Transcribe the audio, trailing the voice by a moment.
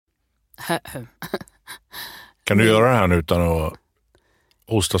Kan du göra det här nu utan att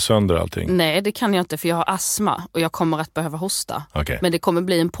hosta sönder allting? Nej, det kan jag inte för jag har astma och jag kommer att behöva hosta. Okay. Men det kommer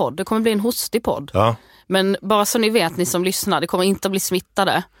bli en podd. Det kommer bli en hostig podd. Ja. Men bara så ni vet, ni som lyssnar, det kommer inte att bli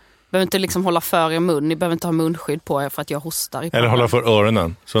smittade. Behöver inte liksom hålla för er mun. Ni behöver inte ha munskydd på er för att jag hostar. Eller hålla för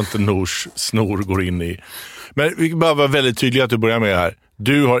öronen så inte Nors snor går in i. Men vi behöver vara väldigt tydliga att du börjar med här.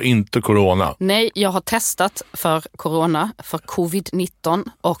 Du har inte corona. Nej, jag har testat för corona, för covid-19.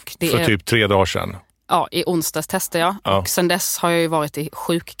 Och det för typ 3 dagar sedan. Ja, i onsdags testade jag. Ja. Och sen dess har jag ju varit i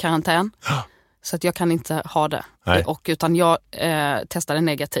sjukkarantän. Ja. Så att jag kan inte ha det. Utan jag testade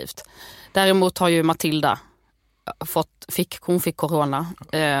negativt. Däremot har ju Matilda fick corona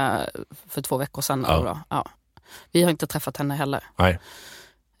för 2 veckor sedan. Ja. Då. Ja. Vi har inte träffat henne heller. Nej.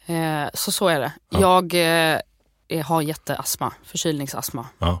 Så är det. Ja. Jag har jätteastma, förkylningsastma.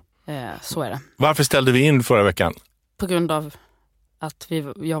 Ja. Så är det. Varför ställde vi in förra veckan? På grund av att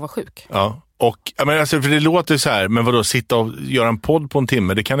jag var sjuk. Ja. Och men alltså, för det låter så här, men vadå, sitta och göra en podd på en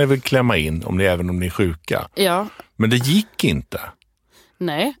timme, det kan ni väl klämma in även om ni är sjuka. Ja. Men det gick inte.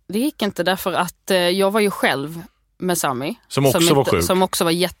 Nej, det gick inte därför att jag var ju själv med Sami. Som också var sjuk. Som också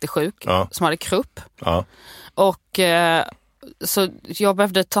var jättesjuk. Ja. Som hade krupp. Ja. Och så jag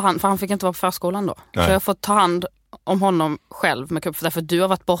behövde ta hand, för han fick inte vara på förskolan då. Nej. Så jag har fått ta hand om honom själv med krupp, för därför du har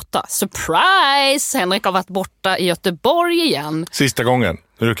varit borta. Surprise! Henrik har varit borta i Göteborg igen. Sista gången,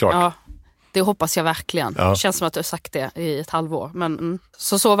 nu är det klart. Ja. Det hoppas jag verkligen. Ja. Det känns som att du har sagt det i ett halvår. Men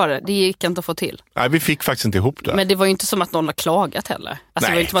så var det. Det gick inte att få till. Nej, vi fick faktiskt inte ihop det. Men det var ju inte som att någon har klagat heller.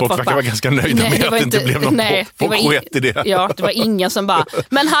 Alltså, nej, folk verkar vara ganska nöjda med att det inte blev någon skit i det. Ja, det var ingen som bara,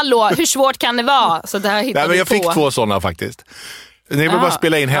 men hallå, hur svårt kan det vara? Så där hittade men jag fick 2 sådana faktiskt. Ni vill bara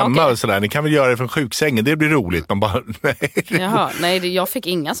spela in hemma och sådär. Ni kan väl göra det från sjuksängen. Det blir roligt. Man bara, nej. Jaha, nej, jag fick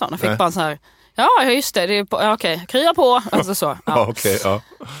inga sådana. Jag fick bara så här, ja just det, okej, krya på. Alltså så. Ja. Okej, ja.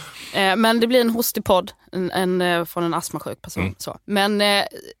 Men det blir en hostig podd från en astmasjuk person. Så. Men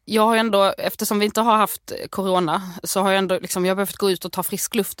jag har ändå, eftersom vi inte har haft corona, så har jag ändå liksom, jag har behövt gå ut och ta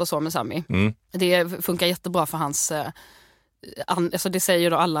frisk luft och så med Sami. Det funkar jättebra för hans, alltså det säger ju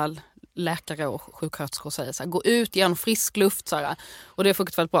då alla läkare och sjuksköterskor säger så här, gå ut, ge en frisk luft så här. Och det har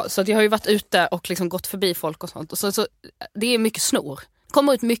funkat väldigt bra. Så att jag har ju varit ute och liksom gått förbi folk och sånt. Och så det är mycket snor.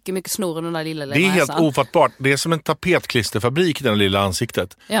 Kommer ut mycket snor i den där lilla näsan. Det är helt ofattbart. Det är som en tapetklisterfabrik i den lilla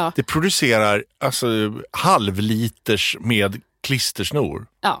ansiktet. Ja. Det producerar alltså halvliters med klistersnor.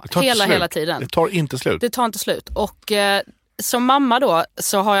 Ja, hela tiden. Det tar inte slut. Det tar inte slut. Och som mamma då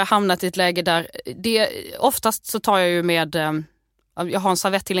så har jag hamnat i ett läge där oftast så tar jag ju med jag har en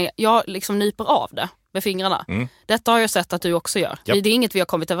servettillgänglig. Jag liksom nyper av det med fingrarna. Detta har jag sett att du också gör. Yep. Det är inget vi har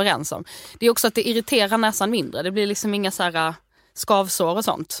kommit överens om. Det är också att det irriterar näsan mindre. Det blir liksom inga så här skavsår och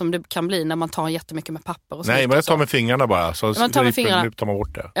sånt som det kan bli när man tar jättemycket med papper och så. Nej, men jag tar med fingrarna bara. Så man tar med fingrarna. Tar man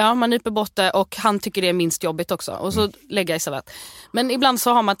bort det. Ja, man nyper bort det och han tycker det är minst jobbigt också. Och så lägger jag i servett. Men ibland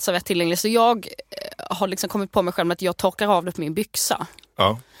så har man ett servett tillgängligt. Så jag har liksom kommit på mig själv att jag torkar av det på min byxa.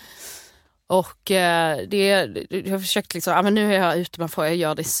 Ja. Och jag har försökt liksom, men nu är jag ute, men får jag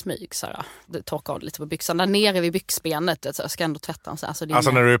göra det i smyg så här. Det torkar av lite på byxan. Där nere vid byxbenet, så jag ska ändå tvätta den så här.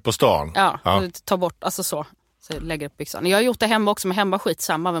 Alltså när du är på stan? Ja. Ta bort, alltså så jag lägger det på byxan. Jag har gjort det hemma också, men hemma skit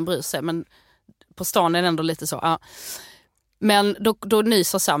samma, vem bryr sig. Men på stan är det ändå lite så, ja. Men då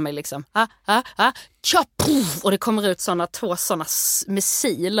nyser Sami liksom. Och det kommer ut 2 sådana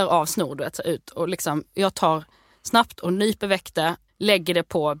missiler av snor, du vet, så ut. Och liksom, jag tar snabbt och nyper väck det, lägger det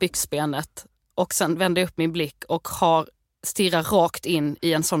på byxbenet och sen vänder jag upp min blick och stirrar rakt in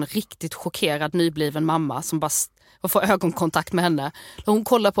i en sån riktigt chockerad nybliven mamma som bara får ögonkontakt med henne. Hon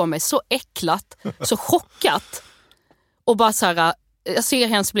kollar på mig så äcklat, så chockat och bara så här, jag ser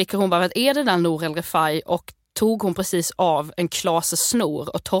hennes blick och hon bara, är det där Nour El Refai? Och tog hon precis av en klase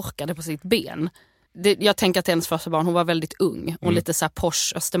snor och torkade på sitt ben. Jag tänker att hennes första barn, hon var väldigt ung. Hon lite så här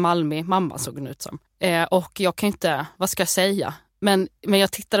Porsche, Östermalmi mamma såg hon ut som. Och jag kan inte, vad ska jag säga? Men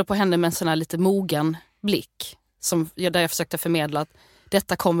jag tittade på henne med en sån här lite mogen blick. Där jag försökte förmedla att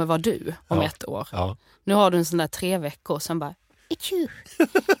detta kommer vara du om 1 år. Ja. Nu har du en sån där 3 veckor och sen bara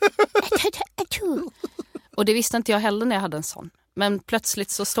och det visste inte jag heller när jag hade en sån. Men plötsligt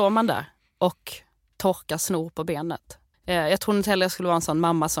så står man där och torkar snor på benet. Jag trodde inte heller jag skulle vara en sån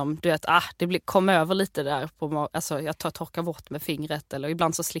mamma som, du vet, kom över lite där. Alltså jag torkar bort med fingret eller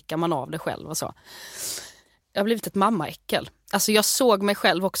ibland så slickar man av det själv och så. Jag har blivit ett mammaäckel. Alltså jag såg mig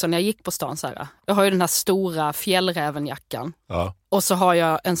själv också när jag gick på stan så här. Jag har ju den här stora fjällrävenjackan. Ja. Och så har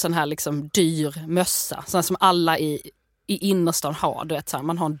jag en sån här liksom dyr mössa. Sån som alla i innerstan har. Du vet, så här,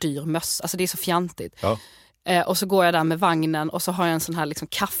 man har en dyr mössa. Alltså det är så fjantigt. Ja. Och så går jag där med vagnen och så har jag en sån här liksom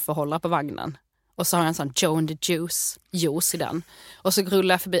kaffehållare på vagnen. Och så har jag en sån Joe and the juice i den. Och så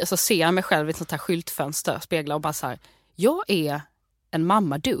rullar jag förbi och så ser jag mig själv i ett sånt här skyltfönster, speglar och bara så här, jag är en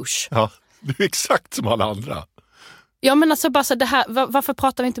mamma-douche. Ja, du är exakt som alla andra. Ja, men alltså bara så det här, varför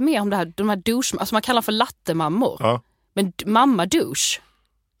pratar vi inte mer om det här, de här douche, alltså man kallar för lattemammor. Ja. Men mamma-douche.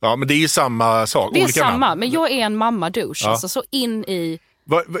 Ja, men det är ju samma sak. Det är olika samma, namn. men jag är en mamma-douche. Ja. Alltså så in i...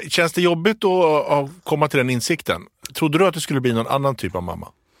 Känns det jobbigt att komma till den insikten? Trodde du att du skulle bli någon annan typ av mamma?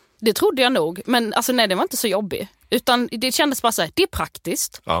 Det trodde jag nog, men alltså nej, det var inte så jobbigt. Utan det kändes bara så här, det är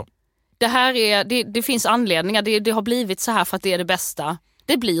praktiskt. Ja. Det här är, det finns anledningar, det har blivit så här för att det är det bästa.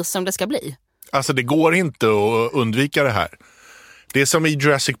 Det blir som det ska bli. Alltså det går inte att undvika det här. Det är som i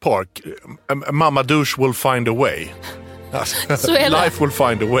Jurassic Park. Mamma douche will find a way. Alltså, Så är det. Life will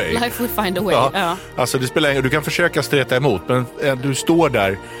find a way. Life will find a way. Ja. Ja. Alltså det spelar ingen, du kan försöka streta emot, men du står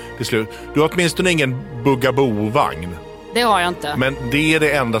där till slut. Du har åtminstone ingen Bugaboo-vagn. Det har jag inte. Men det är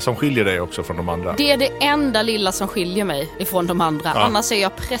det enda som skiljer dig också från de andra. Det är det enda lilla som skiljer mig ifrån de andra. Ja. Annars är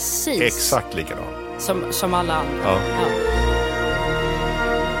jag precis Exakt likadan. som alla andra. Ja. Ja.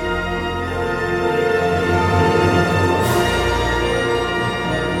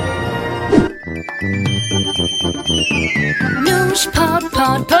 Nospodd,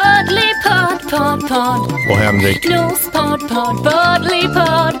 podd. Och Henrik. Nospodd, podd.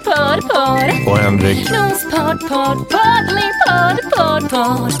 Och Henrik. Nospodd, podd.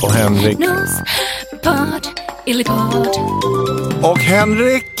 Och Henrik. Nospodd, illipodd. Och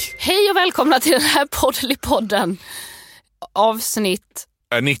Henrik. Hej och välkomna till den här Poddly-podden. Avsnitt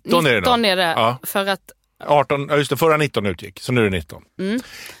 19 är det då. 19 är det. Ja. För att 18, ja just det, förra 19 utgick, så nu är det 19. Mm.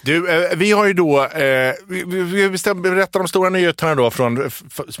 Du, vi har ju då, vi berättar de stora nyheterna då från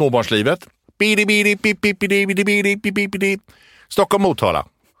småbarnslivet. Stockholm, Motala.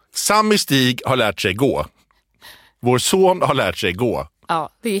 Sammy Stig har lärt sig gå. Vår son har lärt sig gå. ja,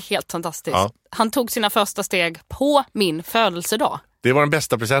 det är helt fantastiskt. Ja. Han tog sina första steg på min födelsedag. Det var den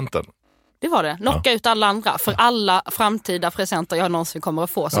bästa presenten. Det var det. Knocka ut alla andra. För alla framtida presenter jag någonsin kommer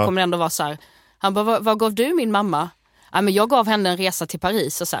att få så kommer det ändå vara så här. Han bara, vad gav du min mamma? Ja, men jag gav henne en resa till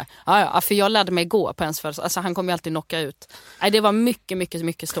Paris och så här. Ja, för jag lärde mig gå på ens födelsedag. Alltså han kommer ju alltid knocka ut. Nej, det var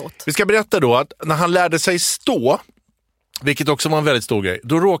mycket stort. Vi ska berätta då att när han lärde sig stå, vilket också var en väldigt stor grej,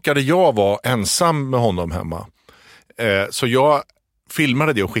 då råkade jag vara ensam med honom hemma. Så jag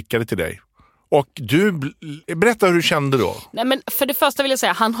filmade det och skickade till dig. Och du, berätta hur du kände då. Nej, men för det första vill jag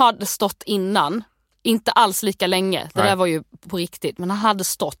säga, han hade stått innan. Inte alls lika länge. Det där var ju på riktigt. Men han hade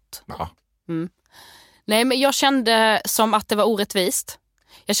stått. Ja. Nej, men jag kände som att det var orättvist.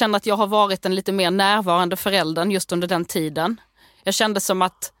 Jag kände att jag har varit en lite mer närvarande förälder just under den tiden. Jag kände som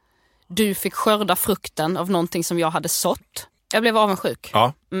att du fick skörda frukten av någonting som jag hade sått. Jag blev avundsjuk.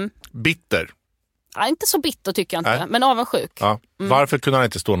 Ja. Bitter. Ja, inte så bitter tycker jag inte, Nej. men avundsjuk. Ja. Varför kunde han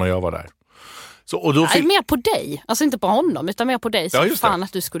inte stå när jag var där? Så, och då Nej, mer på dig. Alltså inte på honom, utan mer på dig. Så Ja, just det. fan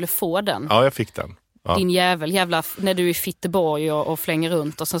att du skulle få den. Ja, jag fick den. Ja. Din jävla, när du är i Fitteborg och flänger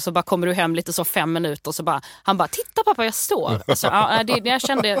runt och sen så bara kommer du hem lite så 5 minuter och så bara, han bara, titta pappa jag står. Alltså, jag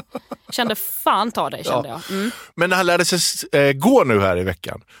kände fan ta dig, kände jag. Mm. Men när han lärde sig gå nu här i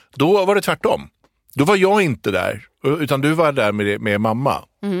veckan, då var det tvärtom. Då var jag inte där, utan du var där med mamma.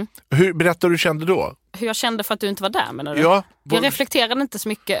 Berätta hur du kände då? Hur jag kände för att du inte var där, menar du? Ja. Jag reflekterade inte så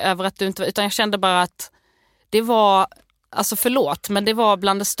mycket över att du inte var, utan jag kände bara att det var, alltså förlåt, men det var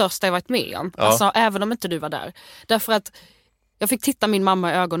bland det största jag varit med om. Ja. Alltså även om inte du var där. Därför att jag fick titta min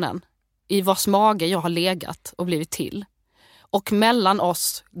mamma i ögonen, i vars mage jag har legat och blivit till. Och mellan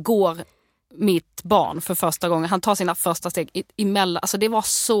oss går mitt barn för första gången. Han tar sina första steg emellan. Alltså det var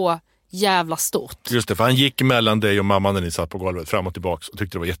så jävla stort. Just det, för han gick mellan dig och mamman när ni satt på golvet fram och tillbaka och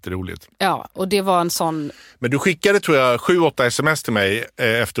tyckte det var jätteroligt. Ja, och det var en sån... Men du skickade, tror jag, 7-8 sms till mig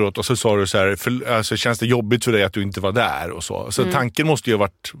efteråt och så sa du så här, alltså, känns det jobbigt för dig att du inte var där och så. Så tanken måste ju ha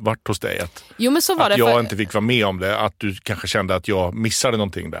varit hos dig att, Jo, men så var att det, jag för... inte fick vara med om det, att du kanske kände att jag missade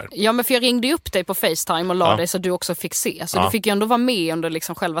någonting där. Ja, men för jag ringde ju upp dig på FaceTime och la dig så du också fick se. Så du fick ju ändå vara med under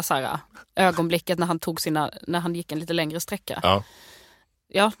liksom själva så här, ögonblicket när han gick en lite längre sträcka. Ja.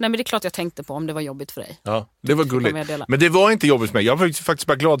 Ja, nej, men det är klart jag tänkte på om det var jobbigt för dig. Ja, det var gulligt. Men det var inte jobbigt för mig. Jag var faktiskt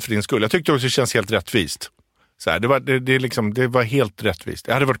bara glad för din skull. Jag tyckte också det känns helt rättvist. Så här, det var helt rättvist.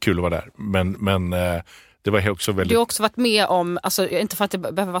 Det hade varit kul att vara där. Men det var också väldigt... Du har också varit med om, alltså inte för att det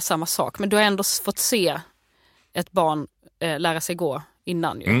behöver vara samma sak, men du har ändå fått se ett barn lära sig gå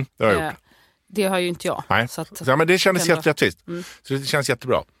innan ju. Det har jag gjort. Det har ju inte jag. Nej, så att, men det kändes helt rättvist. Så det känns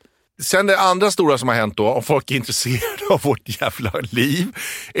jättebra. Sen det andra stora som har hänt då, om folk är intresserade av vårt jävla liv,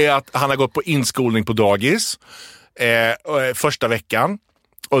 är att han har gått på inskolning på dagis första veckan.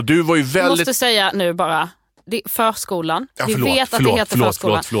 Och du var ju väldigt... Jag måste säga nu bara, Det är förskolan. Ja, vi vet att det heter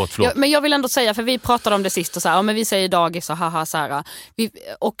förskolan. Förlåt. Ja, men jag vill ändå säga, för vi pratade om det sist och så här, ja, men vi säger dagis och haha så här.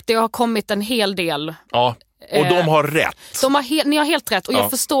 Och det har kommit en hel del. Ja, och de har rätt. Ni har helt rätt. Och jag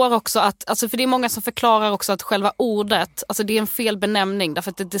förstår också att, alltså, för det är många som förklarar också att själva ordet, alltså det är en fel benämning,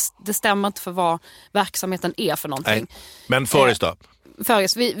 därför att det stämmer inte för vad verksamheten är för någonting. Nej. Men Föris då?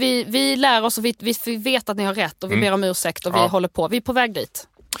 Föris, vi lär oss och vi vet att ni har rätt och vi ber om ursäkt och vi håller på. Vi är på väg dit.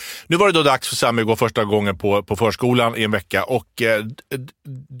 Nu var det då dags för Sammy att gå första gången på förskolan i en vecka och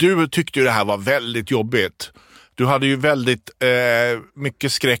du tyckte ju det här var väldigt jobbigt. Du hade ju väldigt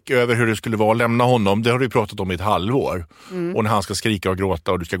mycket skräck över hur det skulle vara att lämna honom. Det har du pratat om i ett halvår. Och när han ska skrika och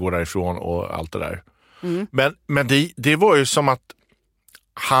gråta och du ska gå därifrån och allt det där. Men det var ju som att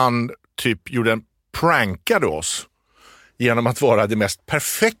han typ prankade oss genom att vara det mest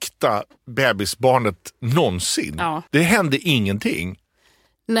perfekta bebisbarnet någonsin. Ja. Det hände ingenting.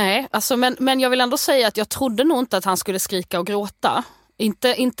 Nej, alltså, men jag vill ändå säga att jag trodde nog inte att han skulle skrika och gråta.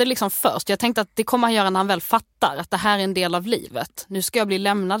 Inte liksom först. Jag tänkte att det kommer han göra när han väl fattar att det här är en del av livet. Nu ska jag bli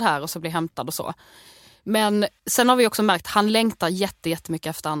lämnad här och så bli hämtad och så. Men sen har vi också märkt att han längtar jättemycket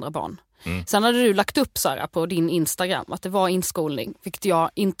efter andra barn. Sen hade du lagt upp så här på din Instagram att det var inskolning, vilket jag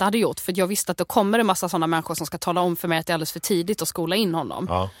inte hade gjort, för jag visste att det kommer en massa sådana människor som ska tala om för mig att det är alldeles för tidigt att skola in honom.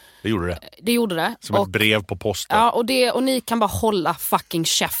 Ja, det gjorde det. Det gjorde det. Som ett brev på posten. Ja, och ni kan bara hålla fucking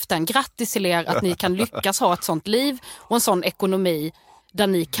käften. Grattis till er att ni kan lyckas ha ett sånt liv och en sån ekonomi där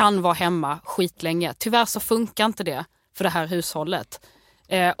ni kan vara hemma skitlänge. Tyvärr så funkar inte det för det här hushållet.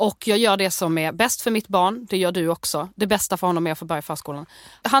 Och jag gör det som är bäst för mitt barn. Det gör du också. Det bästa för honom är att få börja i förskolan.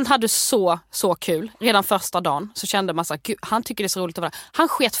 Han hade så kul. Redan första dagen så kände man så här, han tycker det är så roligt att vara där. Han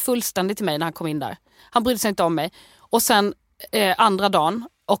sket fullständigt i mig när han kom in där. Han brydde sig inte om mig. Och sen andra dagen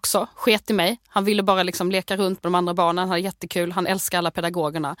också sket i mig. Han ville bara liksom leka runt med de andra barnen. Han hade jättekul. Han älskar alla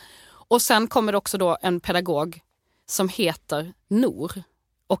pedagogerna. Och sen kommer det också då en pedagog som heter Nour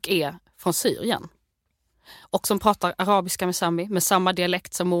och är från Syrien. Och som pratar arabiska med Sammy med samma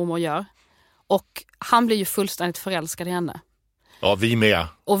dialekt som mormor gör. Och han blir ju fullständigt förälskad i henne. Ja, vi med.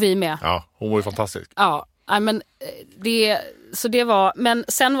 Och vi med. Ja, hon var ju fantastisk. Ja, men det var... Men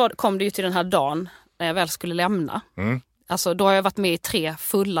sen kom det ju till den här dagen när jag väl skulle lämna. Alltså då har jag varit med i 3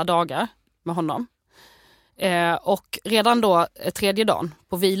 fulla dagar med honom. Och redan då tredje dagen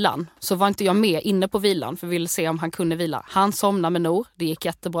på vilan så var inte jag med inne på vilan för vi ville se om han kunde vila. Han somnade med Nour, det gick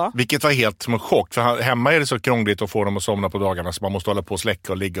jättebra. Vilket var helt som en chock, för hemma är det så krångligt att få dem att somna på dagarna så man måste hålla på och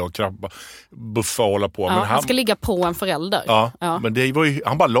släcka och ligga och krabba, buffa och hålla på. Ja, men han ska ligga på en förälder. Ja. Men det var ju,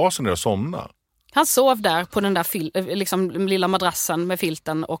 han bara la sig ner och somnade. Han sov där på den där liksom, lilla madrassen med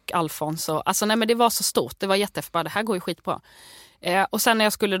filten och Alfons. Alltså nej, men det var så stort, det var jätteförbara, det här går ju skitbra. Och sen när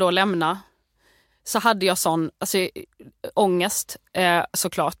jag skulle då lämna så hade jag sån ångest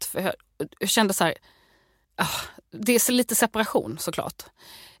såklart. För jag kände så här, det är så lite separation såklart.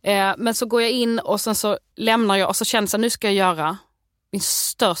 Men så går jag in och sen så lämnar jag och så känner jag att nu ska jag göra min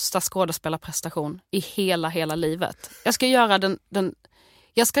största skådespelarprestation i hela livet. Jag ska göra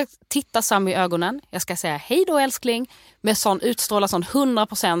jag ska titta Sammy i ögonen. Jag ska säga hej då älskling med utstråla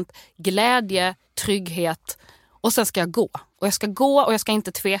 100% glädje, trygghet. Och sen ska jag gå. Och jag ska gå och jag ska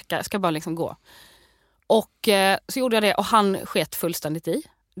inte tveka. Jag ska bara liksom gå. Och så gjorde jag det och han sket fullständigt i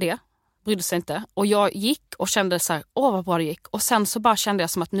det. Brydde sig inte. Och jag gick och kände så här, vad bra det gick. Och sen så bara kände jag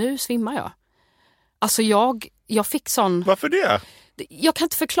som att nu svimmar jag. Alltså jag fick sån... Varför det? Jag kan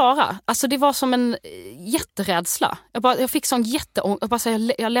inte förklara. Alltså det var som en jätterädsla. Jag fick sån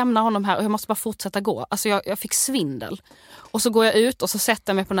jag lämnar honom här och jag måste bara fortsätta gå. Alltså jag fick svindel. Och så går jag ut och så sätter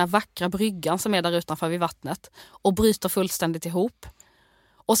jag mig på den här vackra bryggan som är där utanför vid vattnet. Och bryter fullständigt ihop.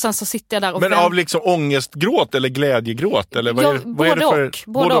 Och sen så sitter jag där och... Men av liksom ångestgråt eller glädjegråt? Eller vad är det för...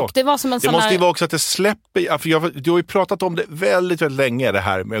 Både och. Det var som en det måste ju vara också att det släpper... För du har ju pratat om det väldigt, väldigt länge, det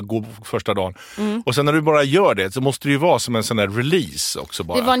här med att gå första dagen. Och sen när du bara gör det så måste det ju vara som en sån där release också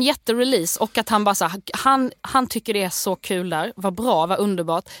bara. Det var en jätterelease och att han bara så här, han tycker det är så kul där. Vad bra, vad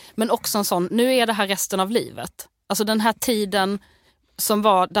underbart. Men också en sån, nu är det här resten av livet. Alltså den här tiden som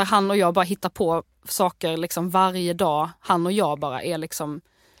var där han och jag bara hittar på saker liksom varje dag. Han och jag bara är liksom...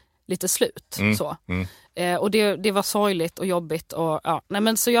 lite slut. Och det var sorgligt och jobbigt. Och,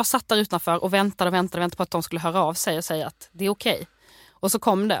 men så jag satt där utanför och väntade på att de skulle höra av sig och säga att det är okej. Och så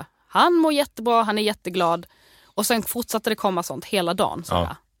kom det. Han mår jättebra, han är jätteglad. Och sen fortsatte det komma sånt hela dagen.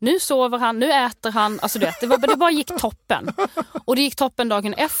 Nu sover han, nu äter han. Alltså det bara gick toppen. Och det gick toppen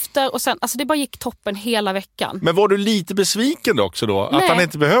dagen efter. Och sen, alltså det bara gick toppen hela veckan. Men var du lite besviken också då? Nej, att han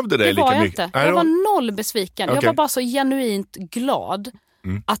inte behövde dig lika mycket? Inte. Jag var noll besviken. Okay. Jag var bara så genuint glad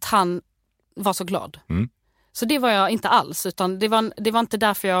att han var så glad. Så det var jag inte alls, utan det var inte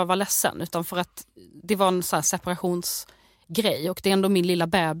därför jag var ledsen, utan för att det var en sån här separationsgrej, och det är ändå min lilla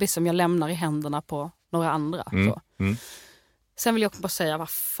bebis som jag lämnar i händerna på några andra. Så. Sen vill jag bara säga,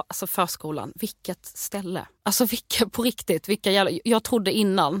 alltså förskolan, vilket ställe. Alltså på riktigt, jag trodde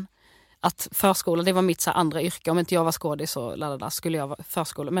innan att förskola, det var mitt så här andra yrke. Om inte jag var skådis så skulle jag vara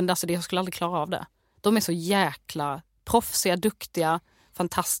förskola. Men alltså, jag skulle aldrig klara av det. De är så jäkla proffsiga, duktiga,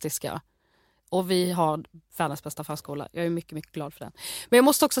 fantastiska. Och vi har världens bästa förskola. Jag är mycket, mycket glad för den. Men jag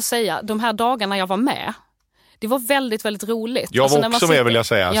måste också säga, de här dagarna jag var med, det var väldigt, väldigt roligt. Jag var också med, vill jag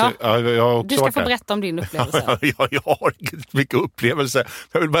säga. Ja. Jag har också du ska få berätta om din upplevelse. Jag har inte mycket upplevelse.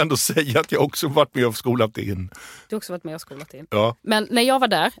 Jag vill bara ändå säga att jag också varit med och skolat in. Du har också varit med och skolat in. Ja. Men när jag var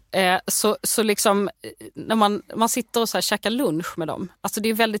där, så liksom, när man sitter och så här käkar lunch med dem. Alltså det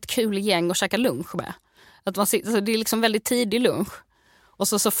är väldigt kul gäng att käka lunch med. Att man sitter, alltså det är liksom väldigt tidig lunch. Och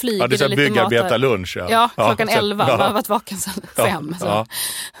så flyger det är lite mat. Byggarbetarlunch. Ja, klockan 11. Man har varit vaken sedan 5. Så. Ja.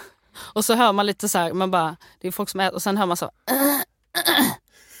 Och så hör man lite så här, det är folk som äter, och sen hör man så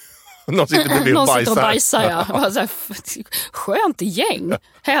någon sitter och bajsar. Ja. Så här, skönt gäng,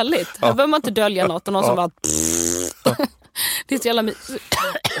 härligt. Här behöver man inte dölja något, och någon som bara det är så jävla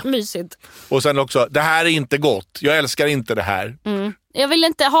mysigt. Och sen också, det här är inte gott. Jag älskar inte det här. Jag vill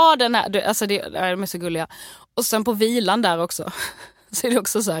inte ha den här, alltså de är så gulliga. Och sen på vilan där också så är det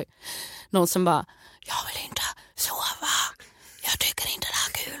också så här, någon som bara, jag vill inte sova. Jag tycker inte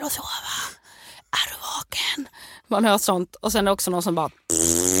det är kul att sova. Är du vaken? Man hör sånt. Och sen är det också någon som bara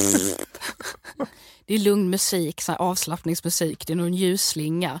det är lugn musik, så här avslappningsmusik. Det är någon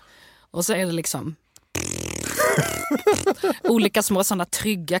ljusslinga. Och så är det liksom olika små sådana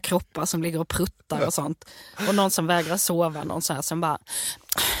trygga kroppar som ligger och pruttar och sånt. Och någon som vägrar sova. Någon så här som bara,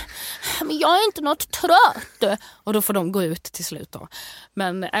 men jag är inte något trött. Och då får de gå ut till slut då.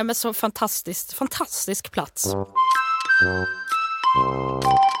 Men så fantastisk plats.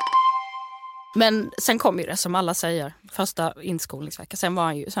 Men sen kom ju det, som alla säger, första inskolningsvecka. Sen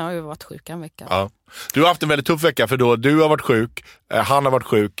har jag ju varit sjuk en vecka. Ja. Du har haft en väldigt tuff vecka, för då du har varit sjuk, han har varit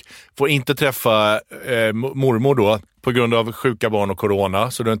sjuk, får inte träffa mormor då på grund av sjuka barn och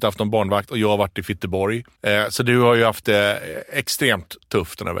corona, så du har inte haft någon barnvakt, och jag har varit i Fitteborg. Så du har ju haft det extremt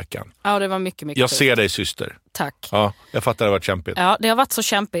tufft den här veckan. Ja, det var mycket jag tufft. ser dig, syster. Tack. Ja, jag fattar, det har varit kämpigt. Ja, det har varit så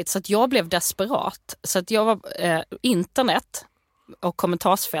kämpigt så att jag blev desperat. Så att jag var internet och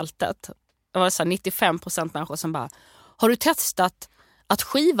kommentarsfältet. Det var så 95% människor som bara, har du testat att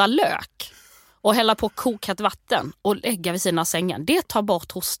skiva lök och hälla på kokat vatten och lägga vid sidan av sängen? Det tar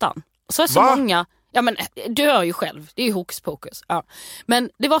bort hostan. Så är så många, ja men du hör ju själv, det är ju hokus pokus. Ja. Men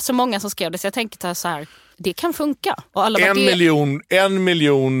det var så många som skrev det, så jag tänkte så här, det kan funka. Och alla en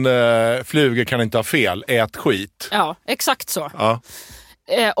miljon flugor kan inte ha fel, ät skit. Ja, exakt så. Ja.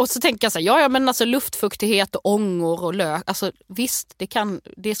 Och så tänker jag så här, ja men alltså luftfuktighet och ångor och lök, alltså visst,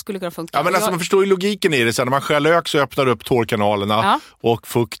 det skulle kunna funka. Ja, men alltså man förstår ju logiken i det. Så när man skär lök så öppnar upp tårkanalerna, och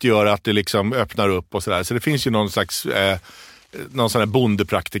fukt gör att det liksom öppnar upp och sådär. Så det finns ju någon slags någon sån här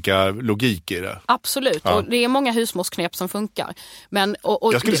bondepraktika-logik i det. Absolut, och det är många husmorsknep som funkar. Men,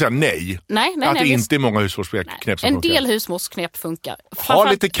 jag skulle säga nej. Att det inte är många husmorsknep som funkar. En del husmorsknep funkar.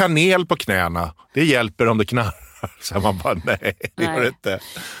 Ha lite kanel på knäna. Det hjälper om det knarrar. Så man bara, nej, det gör det inte.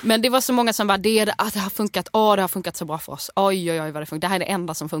 Men det var så många som bara, det har funkat, det har funkat så bra för oss. Oj, vad det funkar. Det här är det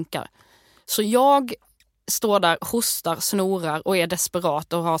enda som funkar. Så jag står där, hostar, snorar och är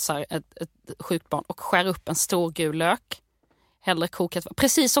desperat och har så här ett sjukt barn och skär upp en stor gul lök. Hellre kokat.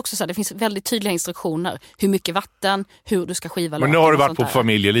 Precis också så här, det finns väldigt tydliga instruktioner. Hur mycket vatten, hur du ska skiva löken. Men nu har du varit på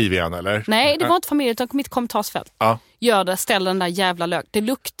familjeliv igen, eller? Nej, det var inte familj utan mitt kommentarsfält. Ja. Gör det, ställ den där jävla lök. Det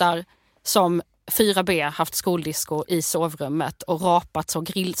luktar som 4B haft skoldisco i sovrummet och rapat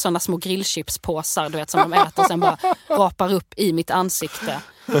sådana små grillchipspåsar, du vet, som de äter och sen bara rapar upp i mitt ansikte.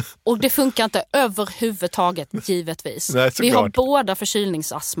 Och det funkar inte överhuvudtaget, givetvis. Nej, vi har båda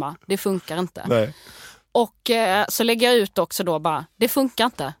förkylningsastma. Det funkar inte. Nej. Och så lägger jag ut också då bara, det funkar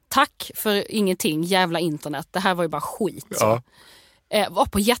inte. Tack för ingenting, jävla internet. Det här var ju bara skit. Så. Var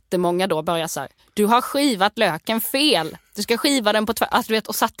på jättemånga då börjar så här, du har skivat löken fel. Du ska skiva den på alltså, du vet,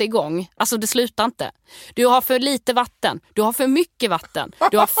 och satte igång. Alltså det slutar inte. Du har för lite vatten. Du har för mycket vatten.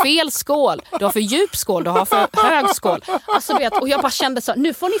 Du har fel skål. Du har för djup skål. Du har för hög skål. Alltså du vet, och jag bara kände så,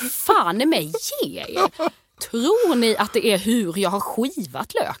 nu får ni fan i mig ge er. Tror ni att det är hur jag har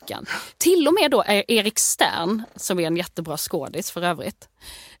skivat löken? Till och med då är Erik Stern, som är en jättebra skådis för övrigt,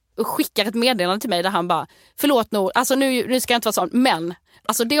 och skickar ett meddelande till mig där han bara, förlåt Nor, alltså nu ska jag inte vara sån, men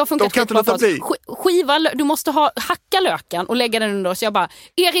alltså det har funkat skitbra för oss. Skiva, du måste hacka löken och lägga den under. Så jag bara,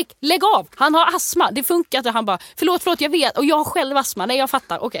 Erik, lägg av, han har astma, det funkar inte. Han bara, förlåt, jag vet, och jag har själv astma. Nej, jag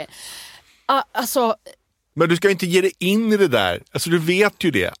fattar, okej. Alltså, Men du ska inte ge dig in i det där. Alltså du vet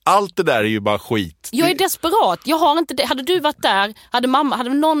ju det. Allt det där är ju bara skit. Jag är desperat. Jag har inte det. Hade du varit där, hade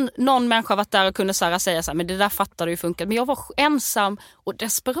någon människa varit där och kunde säga så här, men det där fattar du ju funkar. Men jag var ensam och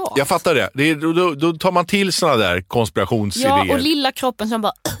desperat. Jag fattar det. Då tar man till såna där konspirationsidéer. Ja, och lilla kroppen som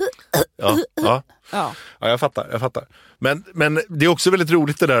bara... Ja, jag fattar. Men det är också väldigt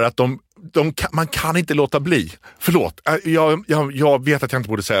roligt det där att man kan inte låta bli. Förlåt, jag vet att jag inte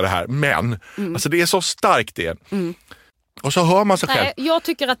borde säga det här, men alltså det är så starkt det. Och så hör man sig själv. Jag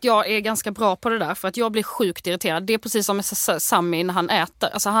tycker att jag är ganska bra på det där, för att jag blir sjukt irriterad. Det är precis som med Sammy när han äter.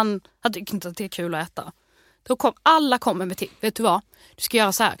 Alltså han tycker inte att det är kul att äta. Alla kommer med till, vet du vad? Du ska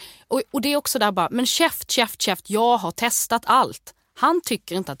göra så här. Och det är också där bara, men käft, jag har testat allt. Han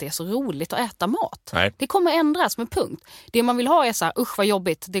tycker inte att det är så roligt att äta mat. Nej. Det kommer ändras med punkt. Det man vill ha är så här, usch vad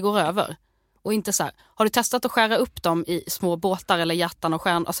jobbigt, det går över. Och inte så här, har du testat att skära upp dem i små båtar eller hjärtan och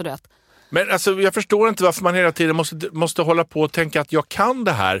stjärn, alltså du vet. Men alltså, jag förstår inte varför man hela tiden måste hålla på och tänka att jag kan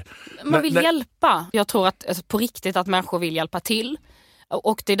det här. Man vill hjälpa. Jag tror att alltså, på riktigt att människor vill hjälpa till.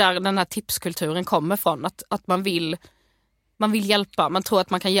 Och det är där den här tipskulturen kommer från. Att man vill hjälpa. Man tror att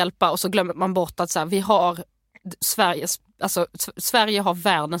man kan hjälpa och så glömmer man bort att så här, vi har Sverige har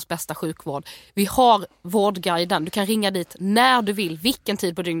världens bästa sjukvård. Vi har Vårdguiden. Du kan ringa dit när du vill, vilken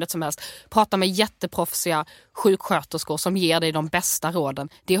tid på dygnet som helst. Prata med jätteproffsiga sjuksköterskor som ger dig de bästa råden.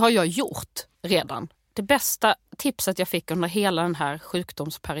 Det har jag gjort redan. Det bästa tipset jag fick under hela den här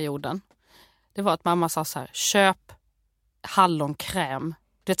sjukdomsperioden, det var att mamma sa så här: köp hallonkräm.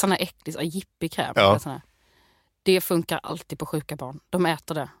 Det är sån här äcklig jippikräm. Ja. Det funkar alltid på sjuka barn. De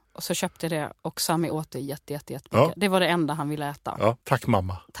äter det. Och så köpte jag det och Sammy åt det jättemycket. Ja. Det var det enda han ville äta. Ja, tack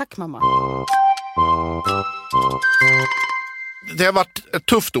mamma. Tack mamma. Det har varit ett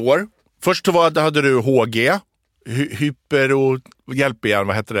tufft år. Först så hade du HG. Hyper och hjälp igen,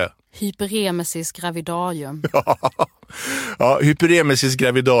 vad heter det? Hyperemesis gravidarium. Ja, hyperemesis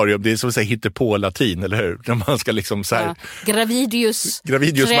gravidarium, det är som att säga hittepå-latin, eller hur? När man ska liksom så här... Ja. Gravidius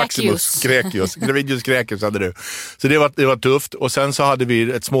maximus Gracius. Gravidius Gracius hade du. Så det var tufft. Och sen så hade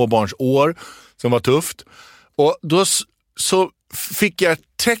vi ett småbarnsår som var tufft. Och då så fick jag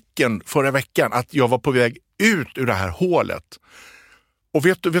ett tecken förra veckan att jag var på väg ut ur det här hålet. Och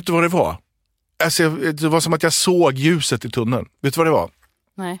vet du vad det var? Alltså, det var som att jag såg ljuset i tunneln. Vet du vad det var?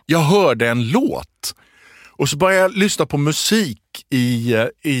 Nej. Jag hörde en låt. Och så började jag lyssna på musik i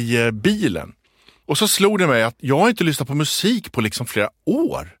bilen. Och så slog det mig att jag har inte lyssnat på musik på liksom flera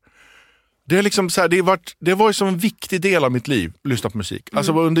år. Det är liksom så här, det var ju som en viktig del av mitt liv, lyssna på musik.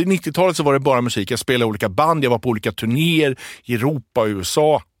 Alltså under 90-talet så var det bara musik. Jag spelade olika band, jag var på olika turnéer i Europa och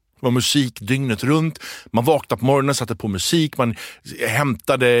USA. Det var musik dygnet runt. Man vaknade på morgonen, satte på musik. Man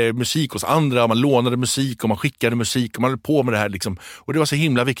hämtade musik hos andra. Man lånade musik och man skickade musik. Och man höll på med det här liksom. Och det var så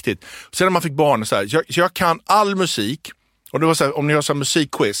himla viktigt. Sen när man fick barn så jag kan all musik. Och det var så här, om ni har så här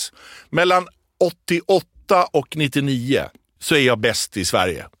musikquiz. Mellan 88 och 99 så är jag bäst i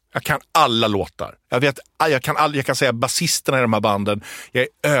Sverige. Jag kan alla låtar. Jag kan säga basisterna i de här banden. Jag är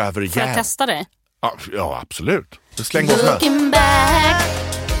överjävlig. Får jag testa det? Ja, absolut. Så släng oss med. Looking back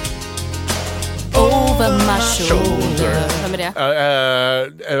over my shoulder. Vem är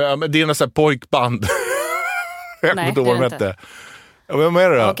det? Det är något sånt här pojkband. Jag Nej, kommer inte ihåg vad det hette. Vem är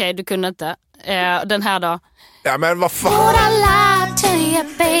det då? Okej, du kunde inte. Den här då? Ja, men vad fan?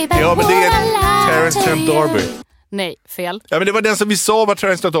 Ja, men det är Terence Trent D'Arby. Nej, fel. Ja, men det var den som vi sa var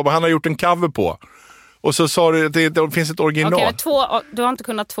Terence Trent D'Arby. Han har gjort en cover på. Och så sa du att det finns ett original. Okej, du har inte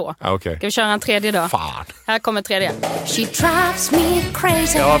kunnat två. Okay. Ska vi köra en tredje då? Fan. Här kommer tredje. She drives me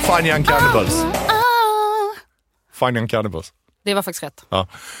crazy. Ja, Fine Young Cannibals. Fine Young Cannibals. Det var faktiskt rätt. Ja,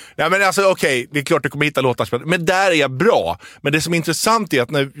 men alltså okej, det är klart du kommer hitta låtar. Men där är jag bra. Men det som är intressant är att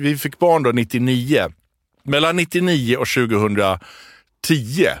när vi fick barn då 99, mellan 99 och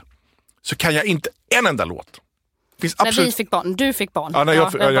 2010 så kan jag inte en enda låt. När vi fick barn. Du fick barn. Ja,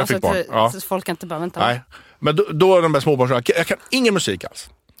 jag fick barn. Ja. Så folk inte behöver inte. Nej. Men då de här småbarnen, jag kan ingen musik alls.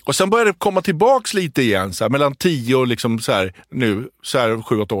 Och sen började det komma tillbaks lite igen, så här, mellan 10 och liksom så här, nu, så här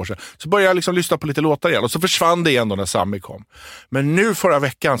 7-8 år sedan. Så började jag liksom lyssna på lite låtar igen. Och så försvann det igen då när Sammy kom. Men nu förra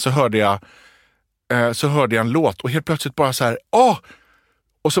veckan så hörde jag en låt och helt plötsligt bara så här,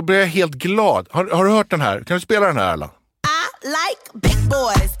 och så blev jag helt glad. Har du hört den här? Kan du spela den här, Erland? Like big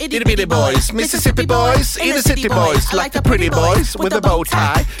boys, itty bitty boys, Mississippi boys, inner city boys, like the pretty boys with a bow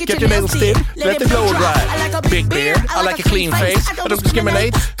tie. Get your nails thin, let the blow dry. Big beard, I like a clean face. I don't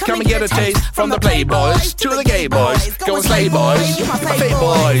discriminate. Come and get a taste from the playboys to the gay boys. Go and slay boys, my fay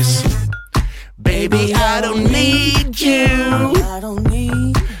boys. Baby, I don't need you.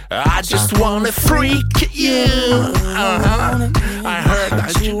 I just wanna freak you. I heard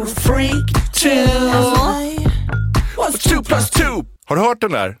that you freak too. 2 plus 2. Har du hört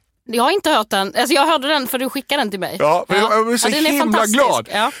den där? Jag har inte hört den. Alltså jag hörde den för du skickade den till mig. Ja, jag är så den är himla fantastisk. glad.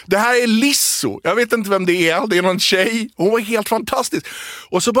 Ja. Det här är Lizzo. Jag vet inte vem det är. Det är någon tjej. Hon var helt fantastisk.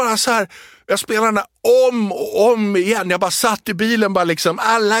 Och så bara så här, jag spelar den här om och om igen. Jag bara satt i bilen bara liksom,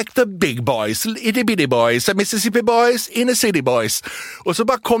 I like the big boys, itty bitty boys, Mississippi boys, inner city boys. Och så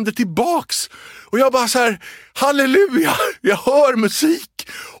bara kom det tillbaks. Och jag bara så här, halleluja, jag hör musik.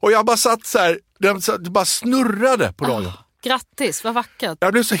 Och jag bara satt så här, det bara snurrade på radion. Grattis, vad vackert.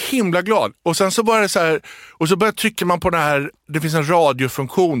 Jag blev så himla glad. Och sen så började det så här, och så började trycka man på den här, det finns en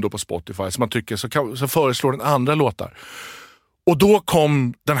radiofunktion då på Spotify som man trycker så föreslår den andra låtar. Och då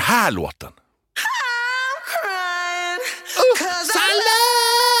kom den här låten.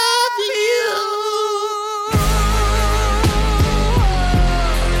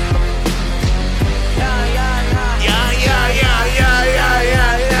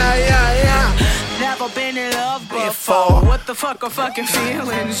 What the fuck are fucking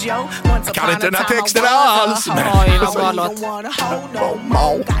feelings, yo? Once Kan inte den här texten upon a alls. Oj, vad bra låt.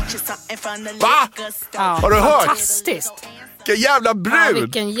 Va? Har du hört? Fantastiskt. Vilken jävla Ja, brud.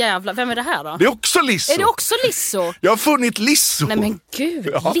 vilken jävla... Vem är det här då? Det är också Lizzo. Är det också Lizzo? Jag har funnit Lizzo. Nej men gud,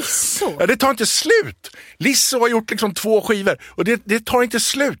 Ja. Lizzo. Ja, det tar inte slut. Lizzo har gjort liksom 2 skivor och det tar inte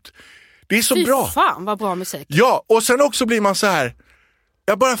slut. Det är så Fy bra. fan vad bra musik. Ja, och sen också blir man så här.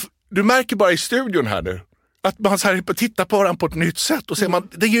 Du märker bara i studion här nu att man så här tittar på varandra på ett nytt sätt och ser man,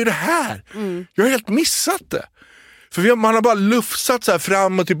 det är ju det här. Jag har helt missat det. För man har bara lufsat så här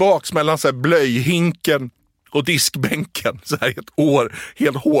fram och tillbaks mellan så här blöjhinken och diskbänken så här ett år,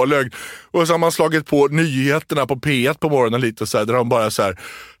 helt hålögd. Och så har man slagit på nyheterna på P1 på morgonen lite så här, där de bara så här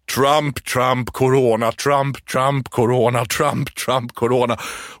Trump, Trump, corona, Trump, Trump, corona, Trump, Trump, corona.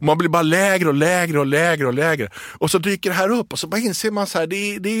 Och man blir bara lägre och lägre och lägre och lägre. Och så dyker det här upp och så bara inser man så här,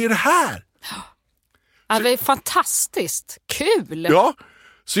 det är det här. Ja, det är fantastiskt. Kul. Ja,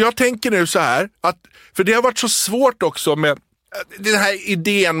 så jag tänker nu så här, att, för det har varit så svårt också med den här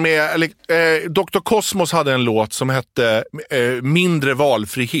idén med, Dr. Cosmos hade en låt som hette Mindre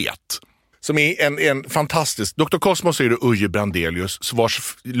valfrihet. Som är en fantastisk... Dr. Cosmos är det Uje Brandelius,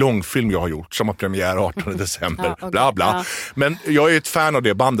 vars långfilm jag har gjort, som har premiär 18 december. Ja, okay. Bla bla. Ja. Men jag är ett fan av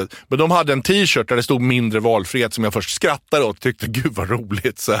det bandet. Men de hade en t-shirt där det stod Mindre valfrihet som jag först skrattade åt och tyckte, gud vad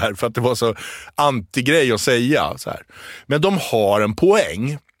roligt så här, för att det var så anti-grej att säga. Så här. Men de har en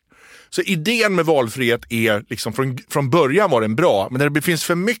poäng. Så idén med valfrihet är liksom från början var den bra, men när det finns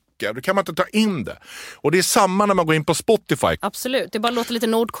för mycket då kan man inte ta in det. Och det är samma när man går in på Spotify. Absolut, det bara låter lite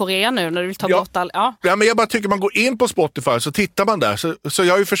Nordkorea nu när du vill ta Ja. bort all... Ja. Ja, men jag bara tycker man går in på Spotify så tittar man där. Så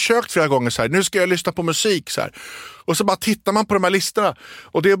jag har ju försökt flera gånger så här, nu ska jag lyssna på musik så här. Och så bara tittar man på de här listorna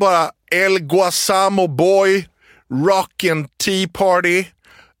och det är bara El Guasamo Boy, Rockin' Tea Party,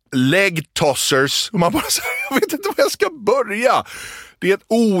 Leg Tossers. Och man bara så här, jag vet inte var jag ska börja. Det är ett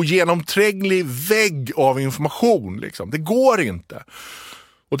ogenomtränglig vägg av information liksom. Det går inte.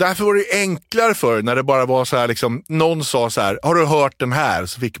 Och därför var det enklare för när det bara var så här liksom, någon sa så här, har du hört den här?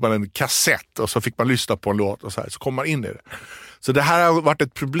 Så fick man en kassett och så fick man lyssna på en låt och så här, så kom man in i det. Så det här har varit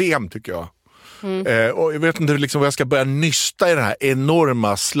ett problem tycker jag. Och jag vet inte liksom vad jag ska börja nysta i den här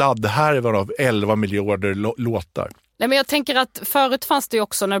enorma sladdhärvan av 11 miljarder låtar. Nej, men jag tänker att förut fanns det ju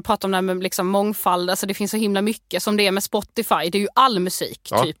också, när du pratar om det här med liksom mångfald, alltså det finns så himla mycket som det är med Spotify, det är ju all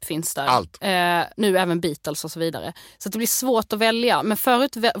musik typ finns där. Allt. Nu även Beatles och så vidare. Så det blir svårt att välja, men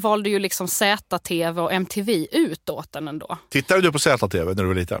förut valde ju liksom ZTV och MTV ut åt den ändå. Tittade du på ZTV när du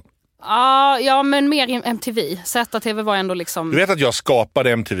var liten? Ja, men mer i MTV. ZTV var ändå liksom... Du vet att jag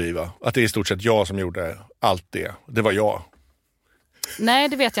skapade MTV va? Att det är i stort sett jag som gjorde allt det. Det var jag. Nej,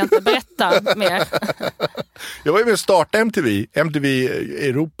 det vet jag inte. Berätta mer. Jag var ju med att starta MTV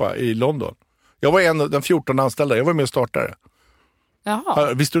Europa i London. Jag var den 14 anställda, jag var med och startade.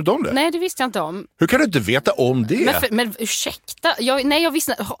 Jaha. Visste du om det? Nej, det visste jag inte om. Hur kan du inte veta om det? Men ursäkta, jag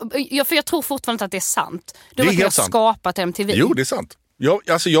visste för jag tror fortfarande att det är sant. Du Det är har helt sant. skapat MTV. Jo, det är sant.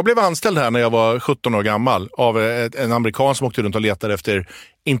 Jag blev anställd här när jag var 17 år gammal av en amerikan som åkte runt och letade efter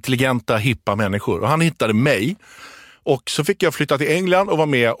intelligenta, hippa människor. Och han hittade mig. Och så fick jag flytta till England och vara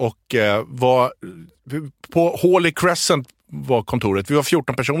med och var på Holy Crescent var kontoret. Vi var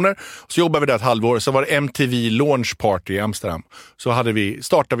 14 personer. Så jobbade vi där ett halvår. Så var det MTV Launch Party i Amsterdam. Så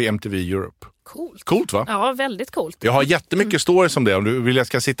startade vi MTV Europe. Coolt va? Ja, väldigt coolt. Jag har jättemycket stories om det. Om du vill jag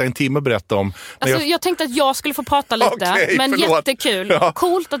ska sitta en timme och berätta om... Alltså, jag tänkte att jag skulle få prata lite. Okej, men förlåt. jättekul. Ja.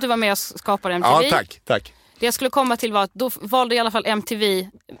 Coolt att du var med och skapade MTV. Ja, tack. Det jag skulle komma till var att då valde i alla fall MTV,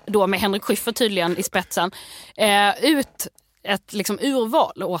 då med Henrik Schyffert tydligen i spetsen, ut ett liksom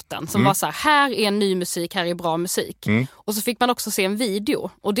urval åt den som var så här är ny musik, här är bra musik. Och så fick man också se en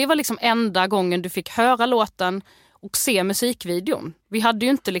video. Och det var liksom enda gången du fick höra låten och se musikvideon. Vi hade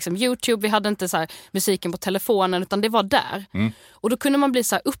ju inte liksom YouTube, vi hade inte så här musiken på telefonen, utan det var där. Och då kunde man bli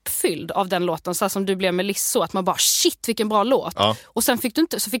så här uppfylld av den låten, så här som du blev med Lisso, att man bara shit vilken bra låt. Ja. Och sen fick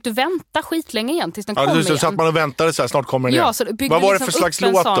du vänta skitlänge igen tills den kom igen. Så satt man och väntade så här, snart kommer den igen. Så vad var det liksom för slags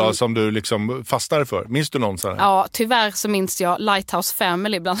låt då som du liksom fastnade för? Minns du någon sån här? Ja, tyvärr så minns jag Lighthouse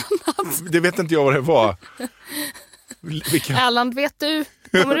Family bland annat. Det vet inte jag vad det var. Erland, vet du?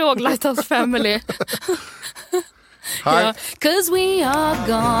 Kommer du ihåg Lighthouse Family? Ja, 'cause we are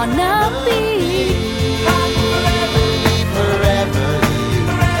gonna be.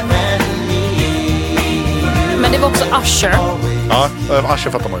 Men det var också Usher. Ja,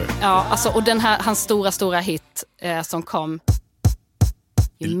 Usher fattar man ju. Ja, alltså, och den här, hans stora hit som kom.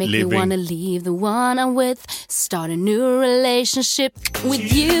 You make me wanna leave the one I'm with, start a new relationship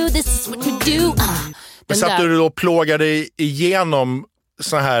with you, this is what we do. Men satt du då och plågade igenom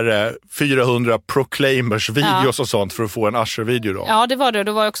så här 400 Proclaimers-videos och sånt för att få en Usher-video då? Ja, det var det.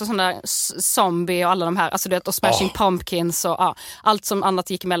 Det var också sån där Zombie och alla de här, alltså du vet, och Smashing Pumpkins och allt som annat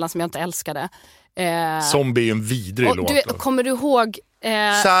gick emellan som jag inte älskade. Zombie är en vidrig och låt. Kommer du ihåg...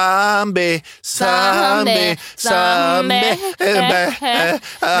 Zombie. Men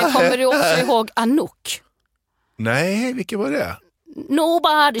kommer du också ihåg Anouk? Nej, vilken var det?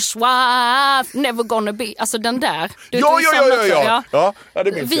 Nobody's wife, never gonna be. Alltså den där. Ja,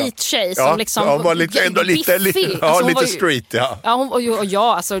 det minns jag. Vit tjej som liksom ja, var lite, ändå lite alltså, lite street, ja.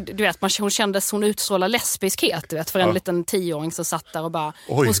 Ja, alltså du vet, hon utstrålar lesbiskhet, du vet, för en liten 10-åring som satt där och bara,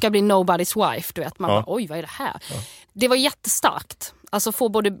 hon ska bli nobody's wife, du vet. Man bara, oj, vad är det här? Ja. Det var jättestarkt. Alltså få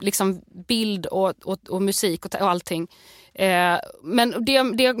både liksom bild och musik och allting. Men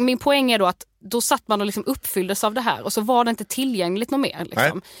min poäng är då att då satt man och liksom uppfylldes av det här och så var det inte tillgängligt något mer.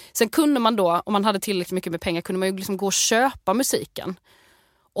 Liksom. Sen kunde man då, om man hade tillräckligt mycket med pengar, kunde man ju liksom gå och köpa musiken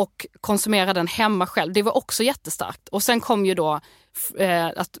och konsumera den hemma själv. Det var också jättestarkt. Och sen kom ju då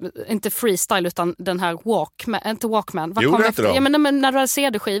inte freestyle utan den här Walkman. Vad kom efter? Ja, men när du hade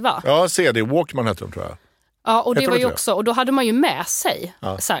CD-skiva. Ja, Walkman hette de, tror jag. Ja, och det var ju också, och då hade man ju med sig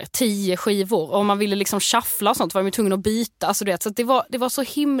så här, 10 skivor och om man ville liksom shuffla och sånt var man ju tvungen att byta, alltså det, så att det var så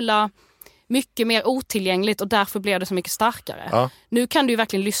himla mycket mer otillgängligt och därför blev det så mycket starkare. Ja. Nu kan du ju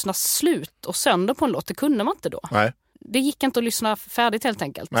verkligen lyssna slut och sönder på en låt, det kunde man inte då. Nej. Det gick inte att lyssna färdigt helt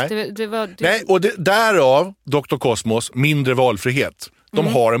enkelt. Nej, Nej, och därav Dr. Cosmos mindre valfrihet. De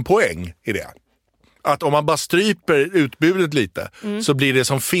har en poäng i det. Att om man bara stryper utbudet lite så blir det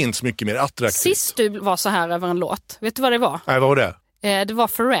som finns mycket mer attraktivt. Sist du var så här över en låt, vet du vad det var? Nej, vad var det? Det var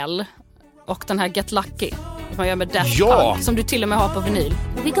Pharrell och den här Get Lucky. Man gör med Daft Punk, som du till och med har på vinyl.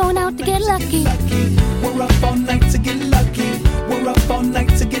 We going out to get lucky. We're up all night to get lucky. We're up all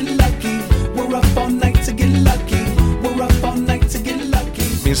night to get lucky. We're up all night to get lucky. We're up all night to get lucky.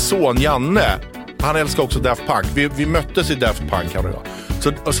 Min son Janne, han älskar också Daft Punk. Vi möttes i Daft Punk, han och jag.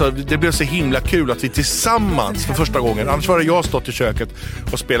 Så det blev så himla kul att vi tillsammans för första gången, annars var det jag stått i köket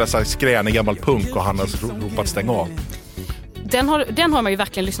och spelat så här skränig gammal punk och han har ropat stäng av. Den har man ju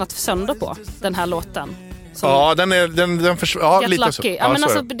verkligen lyssnat sönder på, den här låten. Ja, den lite Lucky. så. Ja, men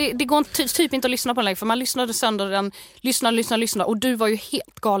alltså, det går typ inte att lyssna på den längre, för man lyssnade sönder den, lyssna och du var ju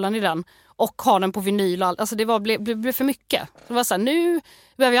helt galen i den och har den på vinyl. Alltså det blev för mycket. Det var så här, nu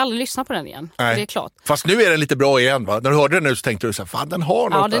behöver jag aldrig lyssna på den igen. Nej. Det är klart. Fast nu är den lite bra igen, va? När du hörde den nu så tänkte du så här, fan den har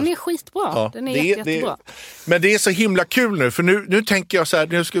något. Ja, den är skitbra. Ja, den är jättebra. Men det är så himla kul nu, för nu tänker jag så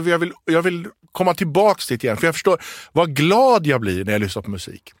här, jag vill komma tillbaks dit igen, för jag förstår vad glad jag blir när jag lyssnar på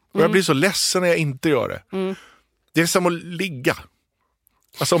musik. Och jag blir så ledsen när jag inte gör det. Det är som att ligga.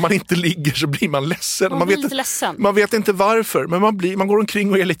 Alltså om man inte ligger så blir man ledsen. Man vet inte varför, men man går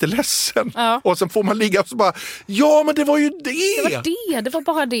omkring och är lite ledsen. Ja. Och sen får man ligga och så bara, ja men det var ju det. Det var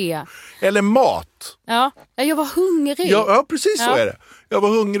bara det. Eller mat. Ja, jag var hungrig. Ja precis så är det. Jag var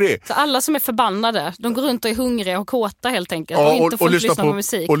hungrig. Så alla som är förbannade, de går runt och är hungriga och kåta helt enkelt. Och inte får lyssna på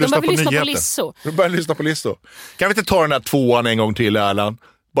musik. Och lyssna på lyssna på Lisso. De börjar lyssna på Lisso. Kan vi inte ta den här 2:an en gång till, Erland?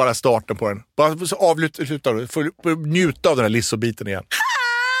 Bara starten på den. Bara så avsluta du. Får njuta av den här Lisso-biten igen.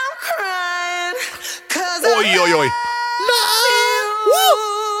 Oj, oj, oj.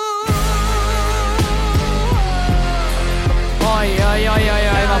 Oj,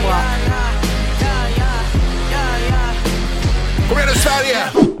 vad bra. Kom igen nu,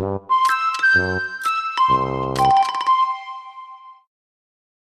 Sverige!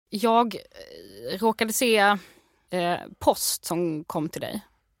 Jag råkade se post som kom till dig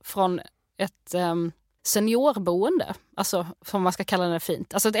från ett seniorboende, alltså som man ska kalla det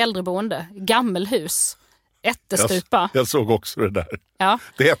fint, alltså ett äldreboende, gammelhus, ättestupa. Jag såg också det där. Ja.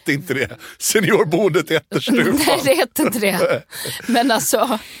 Det hette inte det. Seniorboendet ättestupa. Nej, det hette inte det. Men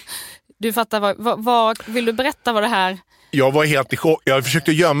alltså, Du fattar, vad vill du berätta vad det här... Jag var helt i chock. Jag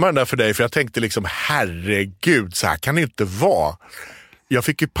försökte gömma den där för dig för jag tänkte liksom, herregud, så här kan det inte vara. Jag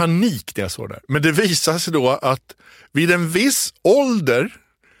fick ju panik när jag såg det. Men det visade sig då att vid en viss ålder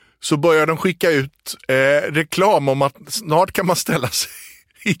så började de skicka ut reklam om att snart kan man ställa sig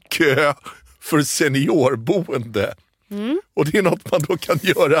i kö för seniorboende. Och det är något man då kan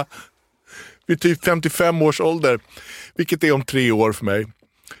göra vid typ 55 års ålder, vilket är om 3 år för mig.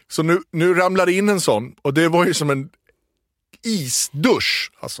 Så nu ramlar det in en sån, och det var ju som en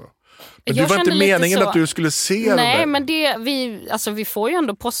isdusch alltså. Men det var inte meningen att du skulle se Nej, det. men vi får ju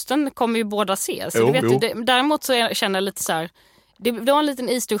ändå, posten kommer ju båda se. Så Jo, du vet, jo. Däremot så känner jag lite så här, det var en liten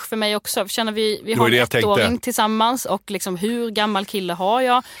isdusch för mig också. Känner vi har det en jag tänkte. ettåring tillsammans, och liksom, hur gammal kille har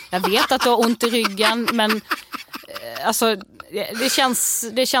jag? Jag vet att du har ont i ryggen, men alltså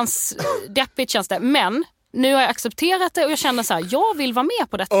det känns deppigt känns det. Men nu har jag accepterat det och jag känner så här, jag vill vara med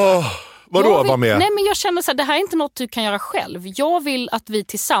på detta. Vadå vara med? Nej, men jag känner så här, det här är inte något du kan göra själv. Jag vill att vi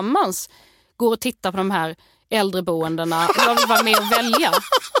tillsammans går och tittar på de här äldreboendena. Jag vill vara med och välja.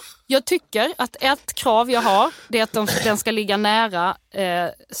 Jag tycker att ett krav jag har, det är att den ska ligga nära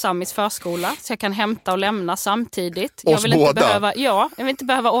Samis förskola, så jag kan hämta och lämna samtidigt. Jag vill inte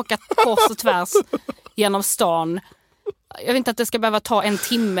behöva åka kors och tvärs genom stan. Jag vill inte att det ska behöva ta en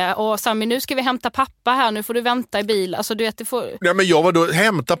timme. Och Sami, nu ska vi hämta pappa här. Nu får du vänta i bil. Alltså, du vet, det får... Ja, men jag var då,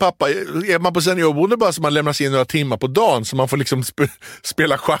 hämta pappa. Är man på seniorboende bara så man lämnas in några timmar på dagen, så man får liksom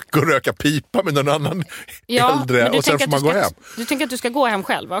spela schack och röka pipa med någon annan äldre, och sen får man gå hem. Du tänker att du ska gå hem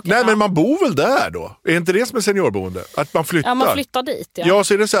själv? Okay, Nej, men man bor väl där då? Är inte det som är seniorboende? Att man flyttar? Ja, man flyttar dit. Ja,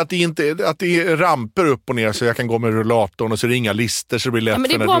 så är det så att det är ramper upp och ner så jag kan gå med rullatorn, och så är det inga lister så det blir lätt. Ja, men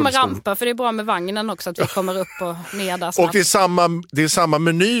det är för bra med rullstol. ramper, för det är bra med vagnen också, att vi kommer upp och ner där snabbt. Och det är samma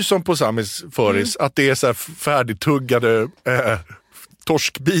meny som på Samis föris, att det är så här färdigtuggade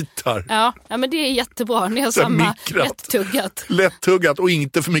torskbitar. Ja, men det är jättebra. Ni har samma lättuggat. Lättuggat och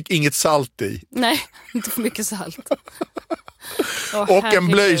inte för mycket, inget salt i. Nej, inte för mycket salt. Och en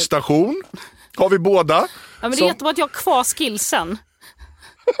blöjstation har vi båda. Ja, men det är jättebra att jag har kvar skillsen.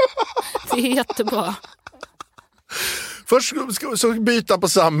 Det är jättebra. Först så byta på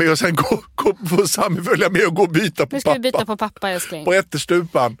Sami och sen gå på Sami, följa med och gå och byta på pappa. Nu ska vi byta på pappa, älskling. På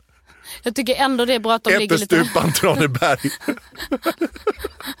Ätterstupan. Jag tycker ändå det är bra att de ligger lite... Ätterstupan, Traneberg.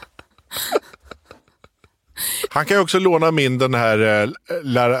 Han kan ju också låna den här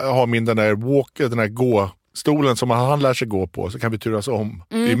gåstolen som han lär sig gå på, så kan vi turas om.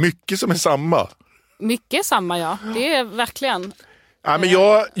 Det är mycket som är samma. Mycket samma, ja. Det är verkligen... Ja, men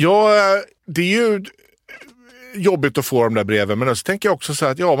det är ju jobbigt att få de där breven, men så tänker jag också så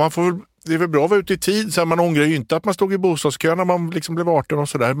här att det är väl bra att vara ute i tid, så här, man ångrar ju inte att man stod i bostadskön när man liksom blev 18 och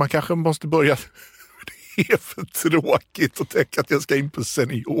sådär. Man kanske måste börja... Det är för tråkigt att tänka att jag ska in på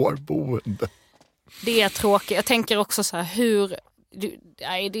seniorboende. Det är tråkigt. Jag tänker också så här,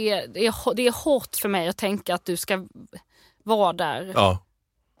 det är hårt för mig att tänka att du ska vara där. Ja.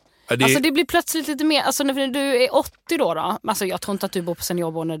 Alltså det blir plötsligt lite mer, alltså när du är 80 då. Alltså jag tror inte att du bor på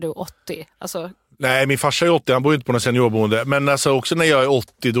seniorboende när du är 80. Alltså... Nej, min farsa är 80, han bor inte på någon seniorboende. Men alltså också när jag är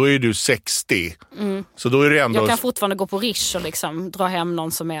 80, då är du 60. Så då är det ändå... Jag kan fortfarande gå på Rish och liksom dra hem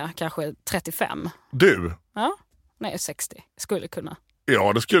någon som är kanske 35. Du? Ja, nej 60. Skulle kunna.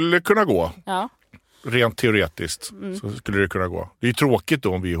 Ja, det skulle kunna gå. Ja. Rent teoretiskt så skulle det kunna gå. Det är tråkigt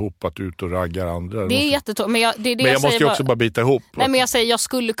då om vi är ihop att ut och raggar andra. Det är jättetråkigt. Men jag måste ju också bara bita ihop. Nej, men jag säger jag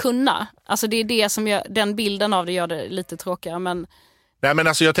skulle kunna. Alltså det är det som den bilden av det gör det lite tråkigare. Men... Nej, men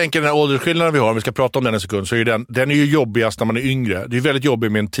alltså jag tänker den här åldersskillnaden vi har, om vi ska prata om den en sekund, så är den är ju jobbigast när man är yngre. Det är väldigt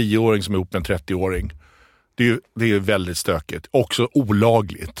jobbigt med en 10-åring som är ihop med en 30-åring. Det är ju väldigt stökigt. Också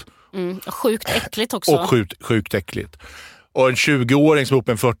olagligt. Sjukt äckligt också. Och sjukt äckligt. Och en 20-åring som är ihop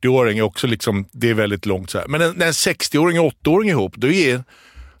med en 40-åring är också liksom, det är väldigt långt så här. Men när en 60-åring och 8-åring är ihop, det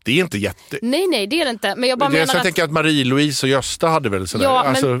är inte jätte... Nej, det är det inte. Men jag bara menar jag tänker att Marie-Louise och Gösta hade väl sådär. Ja,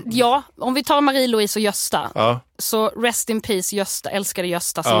 alltså... men om vi tar Marie-Louise och Gösta, så rest in peace Gösta, älskade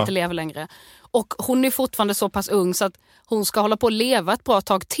Gösta som inte lever längre. Och hon är fortfarande så pass ung så att hon ska hålla på att leva ett bra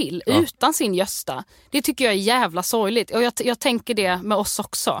tag till utan sin Gösta. Det tycker jag är jävla sorgligt. Och jag tänker det med oss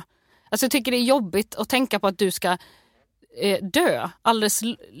också. Alltså jag tycker det är jobbigt att tänka på att du ska dö alldeles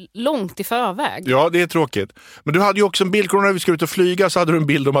långt i förväg. Ja, det är tråkigt. Men du hade ju också en bild, när vi skulle ut och flyga så hade du en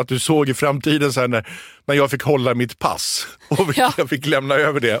bild om att du såg i framtiden så här när jag fick hålla mitt pass och jag fick lämna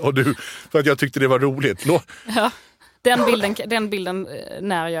över det och för att jag tyckte det var roligt. Ja. Den bilden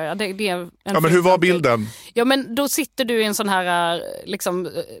när jag... Det är en men hur var bilden? Ja, men då sitter du i en sån här liksom,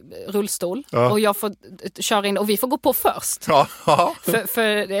 rullstol och jag får köra in och vi får gå på först. Ja.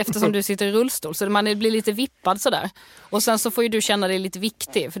 För eftersom du sitter i rullstol så man blir lite vippad sådär. Och sen så får ju du känna dig lite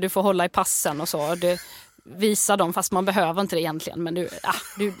viktig för du får hålla i passen och så. Du visar dem fast man behöver inte det egentligen. Men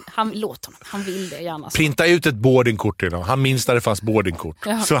han låter honom, han vill det gärna. Så. Printa ut ett boardingkort till honom. Han minns där det fanns boardingkort.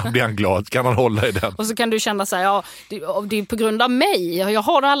 Ja. Så blir han glad. Kan han hålla i den? Och så kan du känna så här, det är på grund av mig. Jag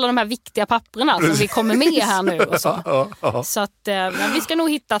har alla de här viktiga papperna som vi kommer med här nu. Och så. Så att men vi ska nog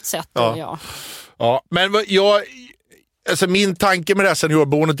hitta ett sätt. Ja, men alltså min tanke med det här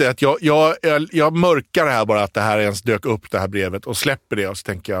seniorboendet är att jag mörkar det här bara att det här ens dök upp det här brevet och släpper det och så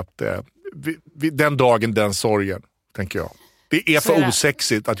tänker jag att den dagen, den sorgen, tänker jag. Det är för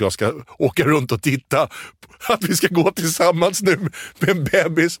osexigt att jag ska åka runt och titta att vi ska gå tillsammans nu med en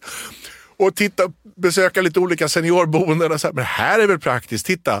bebis och besöka lite olika seniorboenden och så här, men här är väl praktiskt,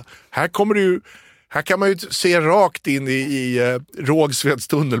 titta, här kan man ju se rakt in i Rågsveds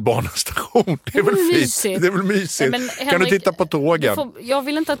tunnelbanestation. Det är väl fint. Det är väl mysigt. Men Henrik, kan du titta på tågen? Jag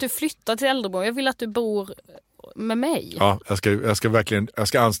vill inte att du flyttar till äldreboende. Jag vill att du bor med mig. Ja, jag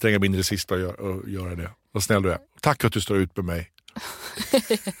ska anstränga mig in i det sista och göra det. Vad snäll du är. Tack att du står ut med mig.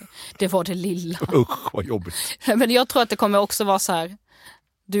 Det var det lilla. Usch, vad jobbigt. Men jag tror att det kommer också vara så här.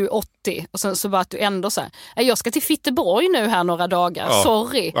 Du är 80 och sen så bara att du ändå så här, jag ska till Fitteborg nu här några dagar. Ja.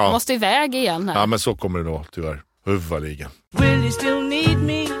 Sorry, jag måste iväg igen här. Ja, men så kommer det nog tyvärr. Huvudligen. Will you still need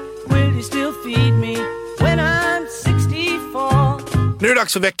me? Will you still feed me when I'm 64? Nu är det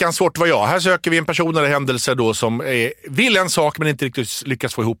dags för veckans Svårt var jag. Här söker vi en person eller händelse då som vill en sak men inte riktigt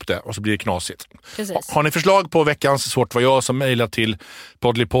lyckas få ihop det och så blir det knasigt. Precis. Har ni förslag på veckans Svårt var jag så mejla till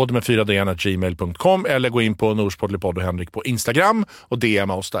poddlypodd med 4dn@gmail.com eller gå in på Norspodlypodd och Henrik på Instagram och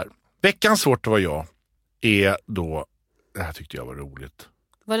DMa oss där. Veckans Svårt var jag är då, det här tyckte jag var roligt.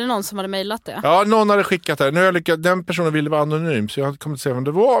 Var det någon som hade mejlat det? Ja, någon hade skickat det. Nu den personen ville vara anonym så jag kommer inte säga vem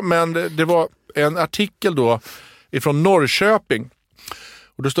det var, men det var en artikel då ifrån Norrköping.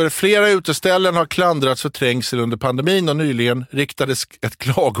 Och då står det flera uteställen har klandrats för trängsel under pandemin och nyligen riktades ett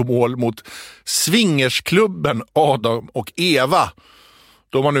klagomål mot swingersklubben Adam och Eva.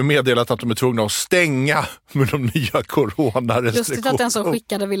 De har nu meddelat att de är tvungna att stänga med de nya coronarestriktionerna. Lustigt att den som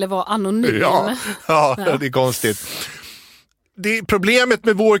skickade ville vara anonym. Ja, det är konstigt. Problemet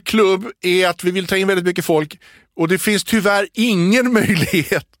med vår klubb är att vi vill ta in väldigt mycket folk och det finns tyvärr ingen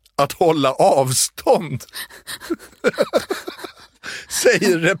möjlighet att hålla avstånd.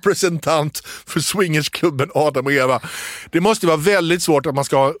 Säger representant för swingersklubben Adam och Eva. Det måste vara väldigt svårt att man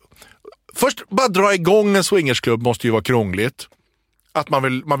ska först bara dra igång en swingersklubb måste ju vara krångligt. Att man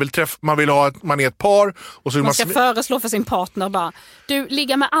vill ha man är ett par och så man ska föreslå för sin partner bara, du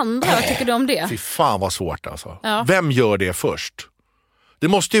ligga med andra, vad tycker du om det? Fy fan vad svårt alltså. Ja. Vem gör det först? Det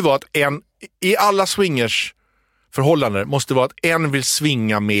måste ju vara att i alla swingers förhållanden måste vara att en vill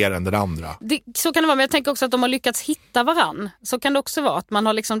svinga mer än den andra. Så kan det vara, men jag tänker också att de har lyckats hitta varann. Så kan det också vara att man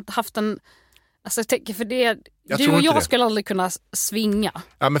har liksom haft en... Alltså jag tänker för det... Du och jag skulle aldrig kunna svinga.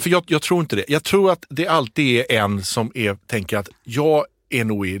 Ja, men för jag tror inte det. Jag tror att det alltid är en som tänker att jag är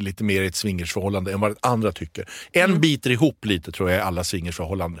nog lite mer i ett swingersförhållande än vad andra tycker. En biter ihop lite tror jag i alla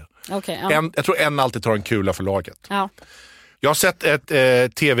swingersförhållanden. Okay, ja. Jag tror en alltid tar en kula för laget. Ja. Jag har sett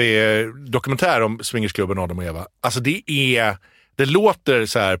ett tv-dokumentär om swingersklubben Adam och Eva. Alltså det låter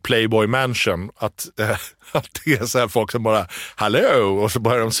så här Playboy Mansion att det är så här folk som bara hallå och så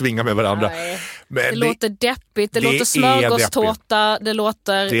börjar de svinga med varandra. Men det låter deppigt, det låter smörgåstårta, det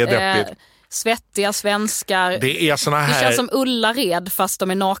låter svettiga svenskar. Det är såna här. Det känns som Ullared fast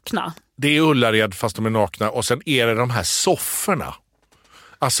de är nakna. Det är Ullared fast de är nakna och sen är det de här sofforna.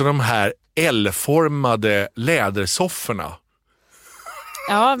 Alltså de här L-formade lädersofforna.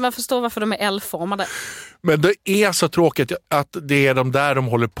 Ja, man förstår varför de är L-formade. Men det är så tråkigt att det är de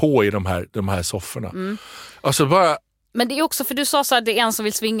håller på i de här sofforna. Mm. Alltså bara... Men det är också, för du sa så här, det är en som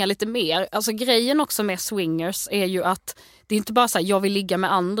vill svinga lite mer. Alltså grejen också med swingers är ju att det är inte bara så här, jag vill ligga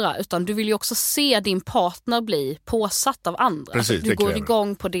med andra, utan du vill ju också se din partner bli påsatt av andra. Precis, du går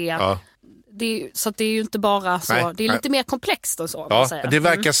igång på det. Ja. Så att det är ju inte bara så, det är lite mer komplext och så. Ja, det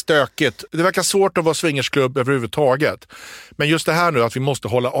verkar stökigt. Det verkar svårt att vara swingersklubb överhuvudtaget. Men just det här nu att vi måste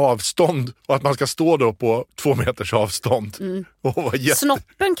hålla avstånd och att man ska stå då på 2 meters avstånd. Mm.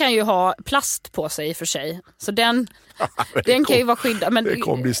 Snoppen kan ju ha plast på sig i och för sig. Så den kan ju vara skyddad. Men det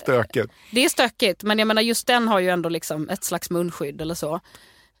kommer bli stökigt. Det är stökigt, men jag menar just den har ju ändå liksom ett slags munskydd eller så.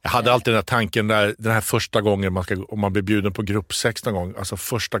 Jag hade alltid den här tanken där, den här första gången om man blir bjuden på gruppsex någon gång. Alltså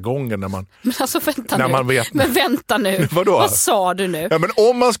första gången när man... Men alltså vänta när nu. Man vet, men vänta nu. Vadå? Vad sa du nu? Ja, men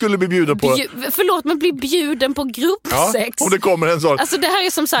om man skulle bli bjuden på... Förlåt, men bli bjuden på gruppsex? Ja, om det kommer en sån... Alltså det här är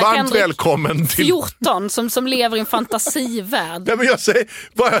som sagt varmt Henrik välkommen till... 14 som lever i en fantasivärld. Ja, men jag säger...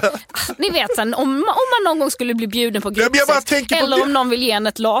 Ni vet sen, om man någon gång skulle bli bjuden på gruppsex eller om någon vill ge en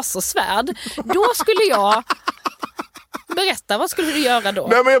ett lasersvärd, då skulle jag... Berätta, vad skulle du göra då?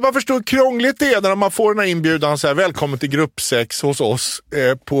 Nej, men jag bara förstår hur krångligt det är när man får den här inbjudan så här, välkommen till gruppsex hos oss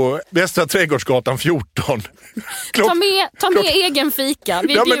på Västra Trädgårdsgatan 14. Ta med egen fika. Vi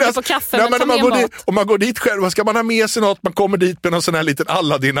bjuder på kaffe, men ta med mat. Om man går dit själv, ska man ha med sig något? Man kommer dit med någon sån här liten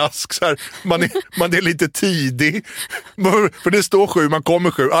Aladdin-ask. Så här. Man är lite tidig. För det står 7, man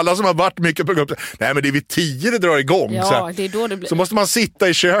kommer 7. Alla som har varit mycket på gruppsex. Nej, men det är vid 10 det drar igång. Ja, så här. det är då det blir. Så måste man sitta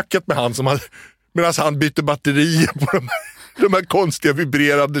i köket med han medan han byter batterier på de här konstiga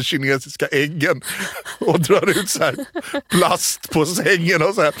vibrerande kinesiska äggen och drar ut så här plast på sängen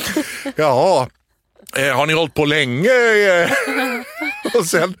och så här. Ja, har ni hållit på länge? och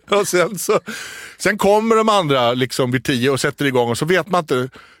sen kommer de andra liksom vid 10 och sätter igång och så vet man inte,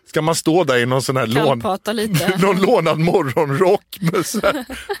 ska man stå där i någon sån här någon lånad morgonrock med så här,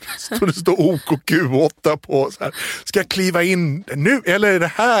 så det står OKQ8 på så här. Ska jag kliva in nu eller är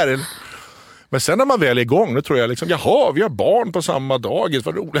det här? Men sen när man väl är igång, då tror jag liksom, jaha, vi har barn på samma dagis,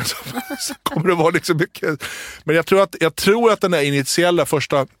 vad roligt. Så kommer det vara liksom mycket. Men jag tror att den här initiella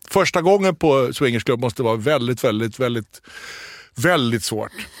första gången på swingersklubb måste vara väldigt, väldigt, väldigt, väldigt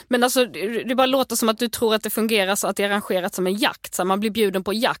svårt. Men alltså, det bara låter som att du tror att det fungerar så att det är arrangerat som en jakt. Så man blir bjuden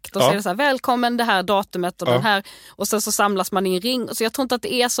på jakt och så är det så här, välkommen det här datumet och den här. Och sen så samlas man i en ring. Så jag tror inte att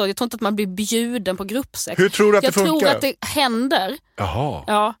det är så, jag tror inte att man blir bjuden på gruppsex. Hur tror du att det funkar? Jag tror att det händer. Jaha.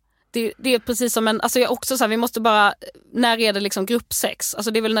 Ja. Det är precis som alltså jag också så här, vi måste bara, när är det liksom gruppsex?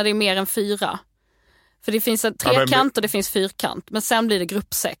 Alltså det är väl när det är mer än 4. För det finns en trekant och det finns fyrkant, men sen blir det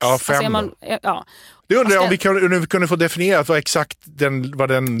gruppsex. Ja, 5 alltså det undrar jag om vi kunde få definiera vad exakt var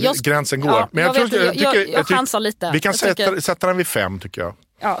den gränsen går. Ja, men jag chansar lite. Vi kan sätta den vid 5 tycker jag.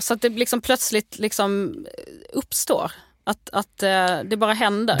 Ja, så att det liksom plötsligt liksom uppstår. Att det bara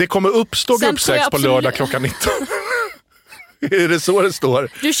händer. Det kommer uppstå gruppsex på lördag klockan 19. Är det så det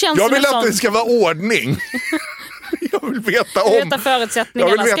står? Jag vill att det ska vara ordning. Jag vill veta om. Veta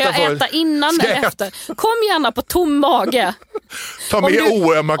förutsättningarna. Ska jag äta innan eller efter? Kom gärna på tom mage. Ta med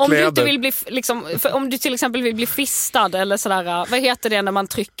oömma kläder. Om du inte vill bli om du till exempel vill bli fistad eller sådär. Vad heter det när man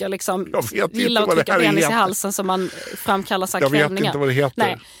trycker liksom? Jag gillar att trycka penis i halsen så man framkallar så här kvällningar. Jag vet inte vad det heter.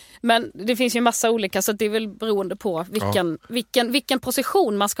 Nej. Men det finns ju en massa olika, så det är väl beroende på vilken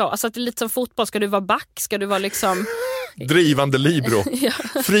position man ska ha. Alltså att det är lite som fotboll, ska du vara back? Ska du vara liksom... Drivande libero. Ja.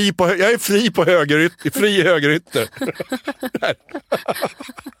 Jag är fri på högerytter.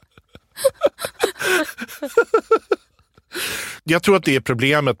 Jag tror att det är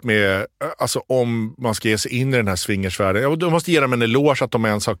problemet med, alltså om man ska ge sig in i den här swingersvärlden. Du måste ge dem en eloge att de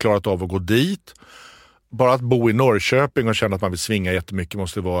ens har klarat av att gå dit. Bara att bo i Norrköping och känna att man vill svinga jättemycket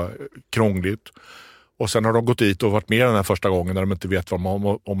måste vara krångligt. Och sen har de gått dit och varit med den här första gången när de inte vet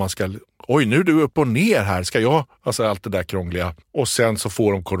om man ska... Oj, nu är du upp och ner här. Ska jag? Alltså allt det där krångliga. Och sen så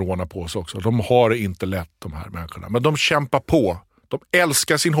får de corona på sig också. De har det inte lätt, de här människorna. Men de kämpar på. De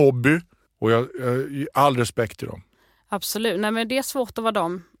älskar sin hobby. Och jag all respekt till dem. Absolut. Nej, men det är svårt att vara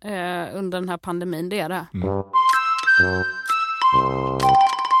dem under den här pandemin. Det är det.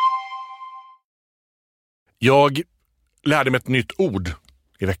 Jag lärde mig ett nytt ord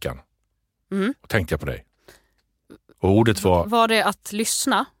i veckan. Och tänkte jag på dig. Och ordet var... Var det att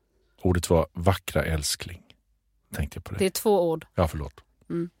lyssna? Ordet var vackra älskling. Tänkte jag på dig. Det är 2 ord. Ja, förlåt.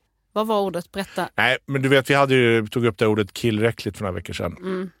 Vad var ordet? Berätta. Nej, men du vet, vi tog upp det ordet killräckligt för några veckor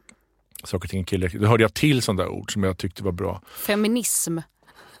sedan. Saker och ting killräckligt. Då hörde jag till sådana där ord som jag tyckte var bra. Feminism.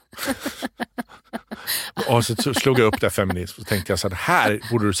 Och så slog jag upp det här feminism och tänkte jag så här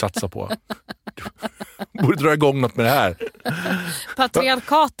borde du satsa på. Du borde dra igång något med det här.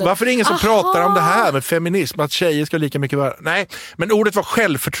 Patriarkatet. Varför är det ingen som pratar om det här med feminism? Att tjejer ska lika mycket vara... Nej, men ordet var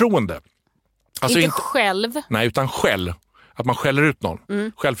självförtroende. Alltså inte själv. Nej, utan skäll. Att man skäller ut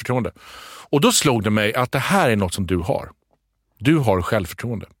någon. Självförtroende. Och då slog det mig att det här är något som du har. Du har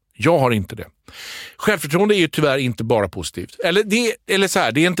självförtroende. Jag har inte det. Självförtroende är ju tyvärr inte bara positivt. Eller så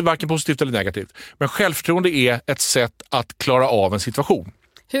här, det är inte varken positivt eller negativt. Men självförtroende är ett sätt att klara av en situation.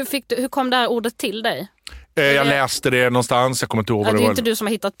 Hur kom det här ordet till dig? Jag läste det någonstans, jag kommer inte ihåg vad det var. Det är inte du som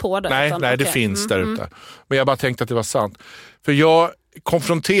har hittat på det? Nej, det finns där ute. Men jag bara tänkte att det var sant. För jag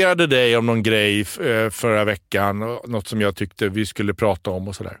konfronterade dig om någon grej förra veckan. Något som jag tyckte vi skulle prata om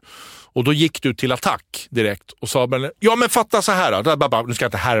och sådär. Och då gick du till attack direkt och sa, men fatta så här då. Nu ska jag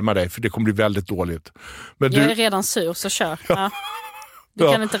inte härma dig för det kommer bli väldigt dåligt. Men jag är redan sur, så kör. Ja.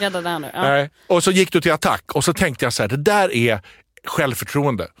 Du kan inte rädda det här nu. Ja. Nej. Och så gick du till attack och så tänkte jag så här, det där är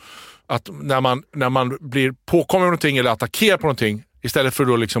självförtroende. Att när man blir påkommen med någonting eller attackerar på någonting, istället för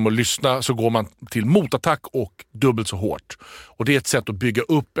då liksom att lyssna så går man till motattack och dubbelt så hårt. Och det är ett sätt att bygga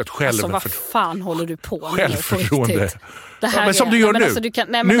upp ett vad fan håller du på med? Självförtroende. Det här men som du gör nu.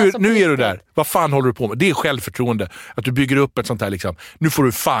 Alltså, Nu är du där. Vad fan håller du på med? Det är självförtroende. Att du bygger upp ett sånt här liksom, nu får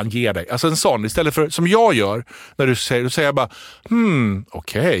du fan ge dig. Alltså en sån, istället för som jag gör, när du säger jag bara,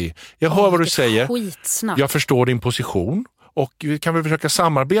 okej. Jag hör vad du säger. Skitsnack. Jag förstår din position. Och vi kan väl försöka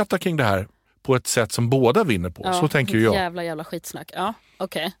samarbeta kring det här på ett sätt som båda vinner på. Ja, så tänker jag. Jävla skitsnack. Ja,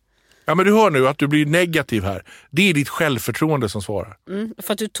 okej. Ja, men du hör nu att du blir negativ här. Det är ditt självförtroende som svarar.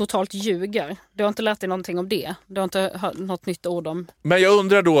 För att du totalt ljuger. Du har inte lärt dig någonting om det. Du har inte hört något nytt ord om... Men jag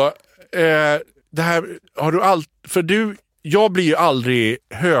undrar då, det här, har du jag blir ju aldrig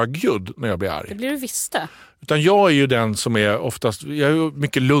högljudd när jag blir arg. Det blir du visst det. Utan jag är ju den som är oftast, jag är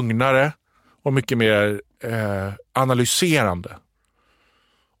mycket lugnare och mycket mer analyserande.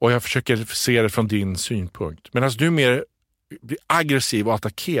 Och jag försöker se det från din synpunkt. Men alltså du är mer blir aggressiv och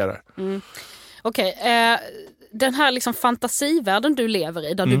attackerar. Okej, den här liksom fantasivärlden du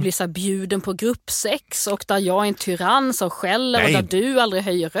lever i, där du blir så här bjuden på gruppsex och där jag är en tyrann som skäller och där du aldrig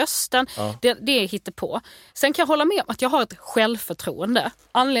höjer rösten. Ja. Det är hittepå. Sen kan jag hålla med om att jag har ett självförtroende.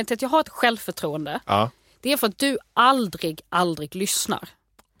 Anledningen till att jag har ett självförtroende, det är för att du aldrig lyssnar.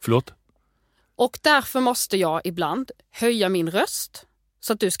 Förlåt? Och därför måste jag ibland höja min röst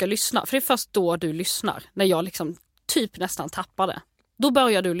så att du ska lyssna. För det är först då du lyssnar. När jag liksom typ nästan tappar det. Då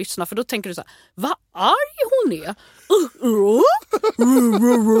börjar du lyssna, för då tänker du så här: vad arg hon är.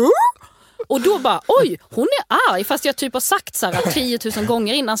 Och då bara, oj, hon är arg. Fast jag typ har sagt så här 10 000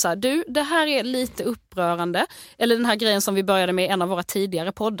 gånger innan så här, du, det här är lite upprörande. Eller den här grejen som vi började med i en av våra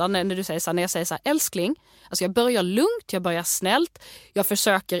tidigare poddar, när du säger så här, när jag säger så här, älskling, alltså jag börjar lugnt, jag börjar snällt, jag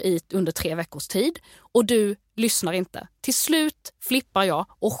försöker under 3 veckors tid och du lyssnar inte. Till slut flippar jag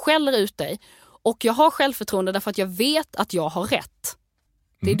och skäller ut dig. Och jag har självförtroende därför att jag vet att jag har rätt.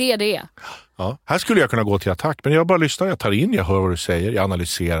 Det är det är. Ja, här skulle jag kunna gå till attack, men jag bara lyssnar, jag tar in, jag hör vad du säger, jag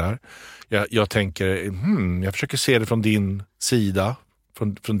analyserar. Jag tänker, jag försöker se det från din sida,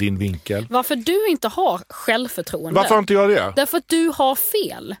 från din vinkel. Varför du inte har självförtroende? Varför inte jag det? Därför att du har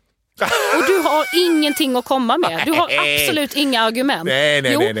fel. Och du har ingenting att komma med. Du har absolut inga argument. Nej.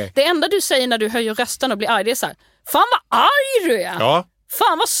 Det enda du säger när du höjer rösten och blir arg, det är så här: fan vad arg du är. Ja.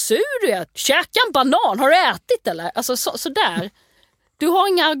 Fan vad sur du är. Käka en banan, har du ätit eller? Alltså så där. Du har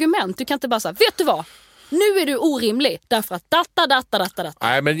inga argument. Du kan inte bara säga, vet du vad? Nu är du orimlig därför att datta.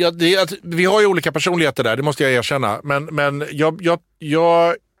 Nej, men vi har ju olika personligheter där, det måste jag erkänna. Men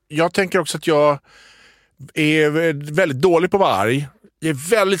jag tänker också att jag är väldigt dålig på att vara arg. Det är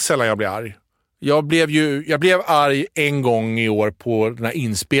väldigt sällan jag blir arg. Jag blev arg en gång i år på den här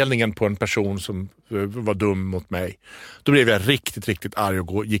inspelningen på en person som var dum mot mig. Då blev jag riktigt arg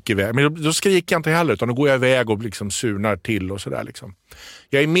och gick iväg. Men då gick jag inte heller, utan då går jag iväg och liksom surnar till och sådär liksom.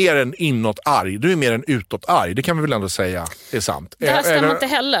 Jag är mer än inåt arg. Du är mer än utåt arg. Det kan vi väl ändå säga är sant. Det här stämmer inte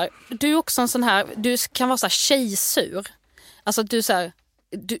heller. Du är också en sån här, du kan vara så här tjejsur. Alltså att du så här,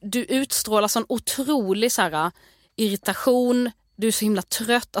 du utstrålar sån otrolig så här irritation. Du är så himla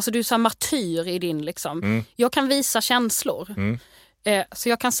trött. Alltså du är så här martyr i din liksom. Jag kan visa känslor. Så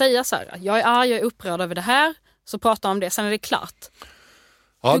jag kan säga så här: jag är arg, jag är upprörd över det här. Så pratar om det, sen är det klart.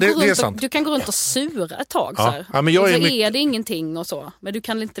 Ja, det är sant. Du kan gå runt och sura ett tag. Så här. Ja, men jag och så är det ingenting och så. Men du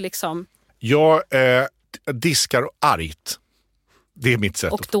kan inte liksom... Jag diskar argt. Det är mitt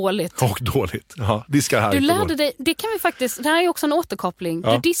sätt. Och dåligt. Och dåligt. Ja, diskar argt. Du lärde dig, det kan vi faktiskt... Det här är också en återkoppling.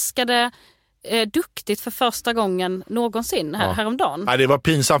 Ja. Du diskade... duktigt för första gången någonsin häromdagen. Nej, det var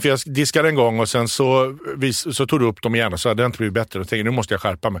pinsamt för jag diskade en gång och sen så tog du upp dem igen och så hade det inte blivit bättre. Och tänkte, nu måste jag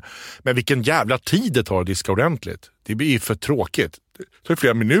skärpa mig. Men vilken jävla tid det tar att diska ordentligt. Det blir för tråkigt. Det tar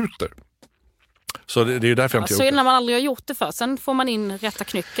flera minuter. Så det är ju därför jag inte gjort det. Så när man aldrig har gjort det för, sen får man in rätta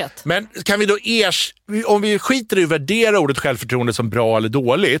knycket. Men kan vi då om vi skiter i att värdera ordet självförtroende som bra eller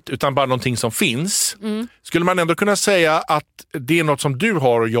dåligt, utan bara någonting som finns, skulle man ändå kunna säga att det är något som du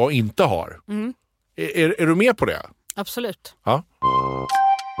har och jag inte har. Är du med på det? Absolut. Ja.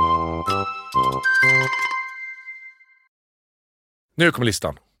 Nu kommer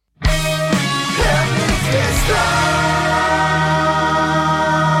listan.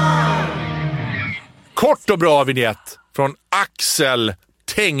 Kort och bra vignett från Axel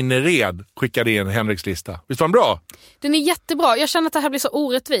Tegnered skickade in Henriks lista. Visst var den bra? Den är jättebra. Jag känner att det här blir så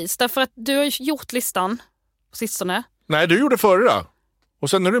orättvist. Därför att du har ju gjort listan på sistone. Nej, du gjorde förra då. Och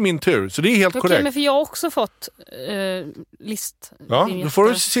sen är det min tur. Så det är helt korrekt. Men för jag har också fått list. Ja, då får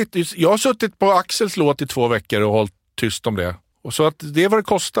du sitta. Jag har suttit på Axels låt i 2 veckor och hållit tyst om det. Och så att det är vad det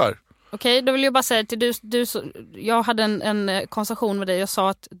kostar. Okej, då vill jag bara säga till du jag hade en konversation med dig. Jag sa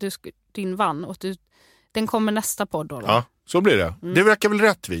att din vann och den kommer nästa podd då. Ja, så blir det. Det verkar väl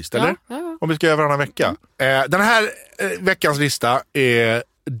rättvist, eller? Ja. Om vi ska göra varannan vecka. Den här veckans lista är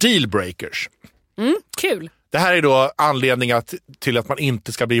dealbreakers. Kul. Det här är då anledningen till att man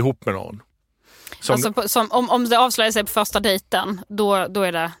inte ska bli ihop med någon. Om det avslöjar sig på första dejten, då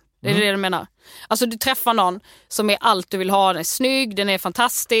är det det du menar. Alltså du träffar någon som är allt du vill ha. Den är snygg, den är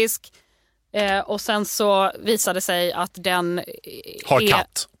fantastisk. Och sen så visar det sig att den har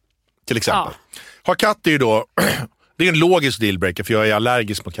katt, till exempel. Ja. Har katt är ju då, det är en logisk dealbreaker för jag är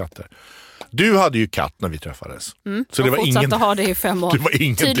allergisk mot katter. Du hade ju katt när vi träffades. Så det var ingen att ha det i 5 år. Det var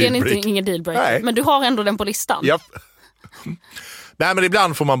ingen tydligen dealbreaker. Inte ingen dealbreaker. Nej. Men du har ändå den på listan. Japp. Nej, men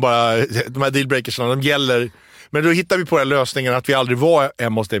ibland får man bara, de här dealbreakersna, de gäller. Men då hittar vi på den lösningen att vi aldrig var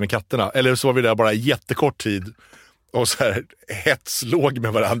hemma hos dig med katterna. Eller så var vi där bara jättekort tid och så här hetslåg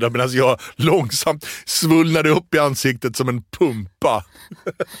med varandra medan jag långsamt svullnade upp i ansiktet som en pumpa.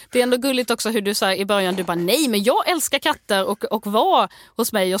 Det är ändå gulligt också hur du sa i början, du bara nej men jag älskar katter och var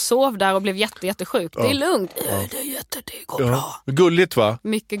hos mig och sov där och blev jättesjuk. Det är lugnt. Det går bra. Gulligt va?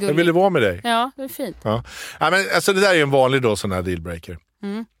 Mycket gulligt. Jag ville vara med dig. Ja, det är fint. Ja. Ja, men, alltså, det där är en vanlig då sån här dealbreaker.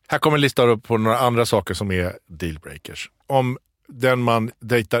 Här kommer en lista upp på några andra saker som är dealbreakers. Om den man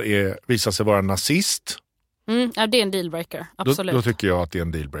dejtar visar sig vara nazist. Ja, det är en dealbreaker, absolut. Då tycker jag att det är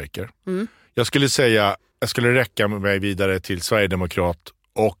en dealbreaker. Jag skulle räcka mig vidare till Sverigedemokrat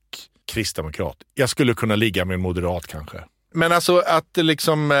och Kristdemokrat. Jag skulle kunna ligga med en moderat kanske. Men alltså att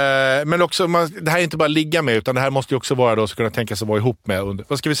liksom, men också, det här är inte bara ligga med utan det här måste ju också vara då så kunna tänka sig vara ihop med under,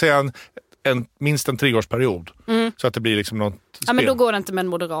 vad ska vi säga, minst en 3-årsperiod. Så att det blir liksom något spel. Ja, men då går det inte med en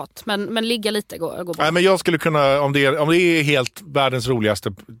moderat. Men ligga lite går bra. Nej, men jag skulle kunna, om det är helt världens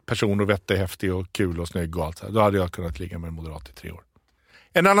roligaste person och vettig, häftig och kul och snygg och allt så här, då hade jag kunnat ligga med en moderat i 3 år.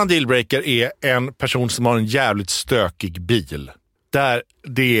 En annan dealbreaker är en person som har en jävligt stökig bil.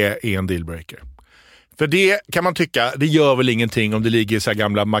 Det är en dealbreaker. För det kan man tycka, det gör väl ingenting om det ligger så här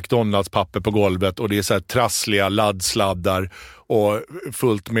gamla McDonalds-papper på golvet och det är så här trassliga laddsladdar och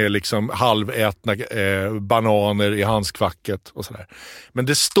fullt med liksom halvätna bananer i handskfacket och sådär. Men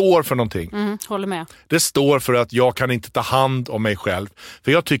det står för någonting. Håller med. Det står för att jag kan inte ta hand om mig själv.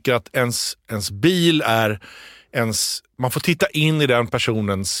 För jag tycker att ens bil är man får titta in i den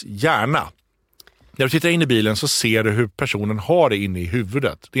personens hjärna. När du tittar in i bilen så ser du hur personen har det inne i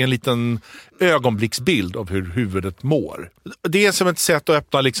huvudet. Det är en liten ögonblicksbild av hur huvudet mår. Det är som ett sätt att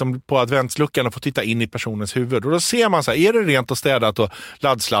öppna liksom på adventsluckan och få titta in i personens huvud. Och då ser man så här, är det rent och städat och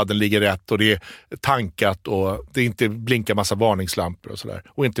laddsladden ligger rätt och det är tankat och det inte blinkar massa varningslampor och sådär.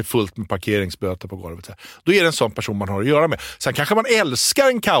 Och inte fullt med parkeringsböter på golvet. Så här. Då är det en sån person man har att göra med. Sen kanske man älskar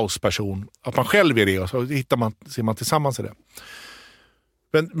en kaosperson, att man själv är det och så ser man tillsammans i det.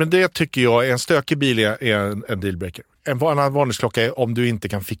 Men det tycker jag är en stökig bil är en dealbreaker. En annan varningsklocka är om du inte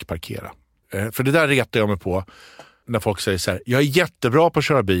kan fickparkera. För det där retar jag mig på när folk säger så här, jag är jättebra på att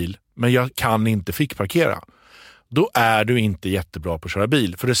köra bil men jag kan inte fickparkera. Då är du inte jättebra på att köra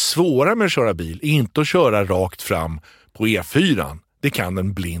bil. För det svåra med att köra bil är inte att köra rakt fram på E4. Det kan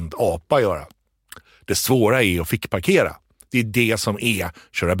en blind apa göra. Det svåra är att fickparkera. Det är det som är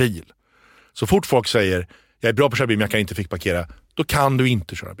köra bil. Så fort folk säger, jag är bra på att köra bil men jag kan inte fickparkera, då kan du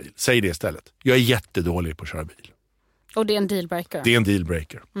inte köra bil. Säg det istället. Jag är jättedålig på att köra bil. Och det är en dealbreaker. Det är en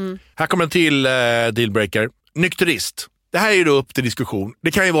dealbreaker. Här kommer en till dealbreaker. Nykterist. Det här är ju då upp till diskussion.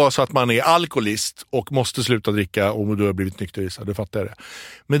 Det kan ju vara så att man är alkoholist och måste sluta dricka om du har blivit nykterist. Du fattar det.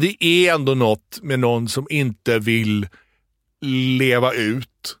 Men det är ändå något med någon som inte vill leva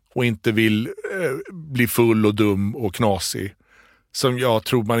ut och inte vill bli full och dum och knasig. Som jag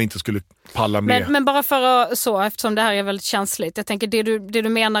tror man inte skulle palla med. Men bara för att så, eftersom det här är väldigt känsligt. Jag tänker, det du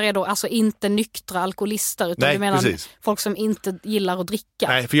menar är då alltså inte nyktra alkoholister. Utan Nej, du menar precis. Folk som inte gillar att dricka.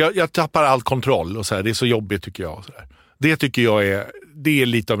 Nej, för jag tappar all kontroll och så här. Det är så jobbigt tycker jag. Och så här. Det tycker jag är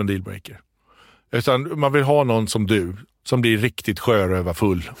lite av en dealbreaker. Utan man vill ha någon som du. Som blir riktigt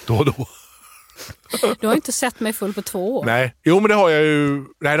sjörövarfull då och då. Du har inte sett mig full på 2 år. Nej, jo men det har jag ju.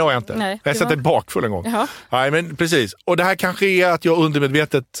 Nej, det har jag inte. Nej, jag har sett dig bakfull en gång. Jaha. Nej, men precis. Och det här kanske är att jag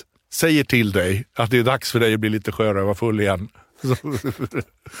undermedvetet säger till dig att det är dags för dig att bli lite sjörövarfull igen.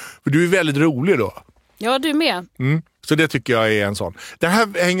 För du är väldigt rolig då. Ja, du är med. Så det tycker jag är en sån. Det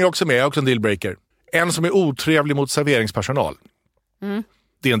här hänger också med, också en dealbreaker. En som är otrevlig mot serveringspersonal.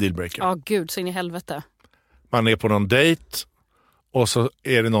 Det är en dealbreaker. Ja, gud, så in i helvete. Man är på någon dejt och så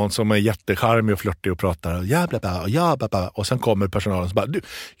är det någon som är jättecharmig och flörtig och pratar och sen kommer personalen och bara,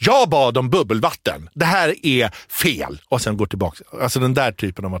 jag bad om bubbelvatten, det här är fel, och sen går tillbaka. Alltså den där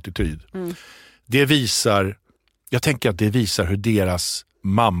typen av attityd. Det visar, jag tänker att det visar hur deras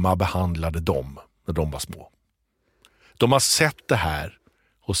mamma behandlade dem när de var små. De har sett det här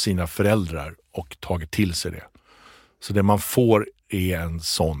hos sina föräldrar och tagit till sig det. Så det man får är en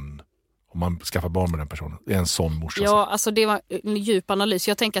sån, om man skaffar barn med den personen, det är en sån morsa. Ja, alltså det var en djup analys.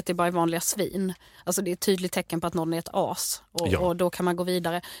 Jag tänker att det bara är vanliga svin. Alltså det är ett tydligt tecken på att någon är ett as. Och då kan man gå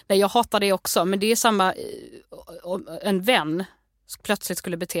vidare. Nej, jag hatar det också, men det är samma, en vän plötsligt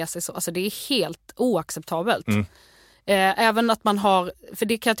skulle bete sig så. Alltså det är helt oacceptabelt. Även att man har, för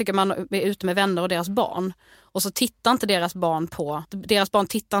det kan jag tycka, man är ute med vänner och deras barn. Och så tittar inte deras barn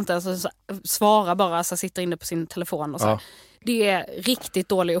tittar inte, alltså, svarar bara, alltså, sitter inne på sin telefon och så. Det är riktigt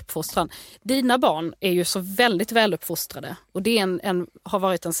dålig uppfostran. Dina barn är ju så väldigt väluppfostrade. Och det är har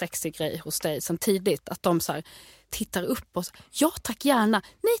varit en sexig grej hos dig sedan tidigt. Att de så här, tittar upp och så, ja tack, gärna.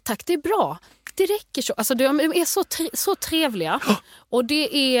 Nej tack, det är bra. Det räcker så. Alltså de är så trevliga. Och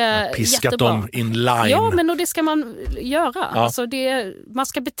det är piskat jättebra. Dem in line. Ja, men och det ska man göra. Ja. Alltså man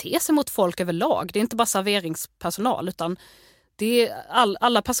ska bete sig mot folk överlag. Det är inte bara serveringspersonal, utan det är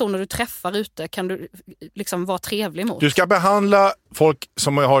alla personer du träffar ute kan du liksom vara trevlig mot. Du ska behandla folk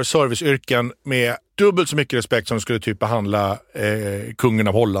som har serviceyrken med dubbelt så mycket respekt som du skulle typ behandla kungen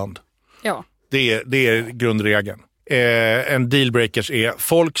av Holland. Ja. Det är grundregeln. En dealbreakers är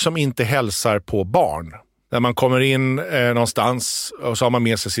folk som inte hälsar på barn. När man kommer in någonstans och så har man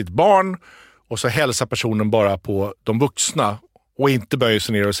med sig sitt barn och så hälsar personen bara på de vuxna och inte böjer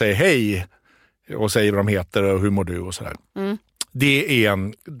sig ner och säger hej och säger vad de heter och hur mår du och sådär. Det är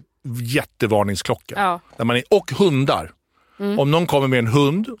en jättevarningsklocka. Ja. Och hundar. Om någon kommer med en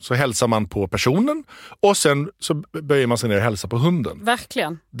hund så hälsar man på personen och sen så böjer man sig ner och hälsar på hunden.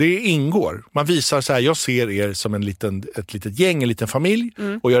 Verkligen. Det ingår. Man visar så här, jag ser er som ett litet gäng, en liten familj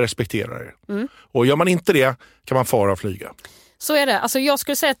och jag respekterar er. Och gör man inte det kan man fara och flyga. Så är det. Alltså jag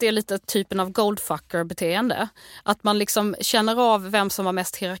skulle säga att det är lite typen av goldfucker-beteende. Att man liksom känner av vem som har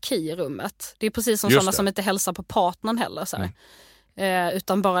mest hierarki i rummet. Det är precis som sådana som inte hälsar på partnern heller. Så här.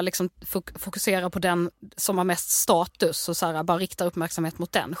 Utan bara liksom fokusera på den som har mest status och så här, bara rikta uppmärksamhet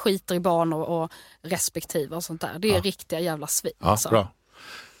mot den. Skiter i barn och respektive och sånt där. Det är riktiga jävla svin. Ja, bra.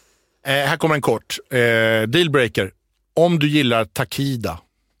 Här kommer en kort. Dealbreaker. Om du gillar Takida.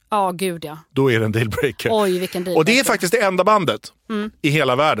 Ja, gud ja. Då är det en dealbreaker. Oj, vilken dealbreaker. Och det är faktiskt det enda bandet i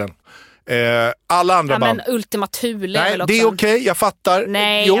hela världen. Alla andra band. Men Ultima Thule. Nej, det är okej, jag fattar.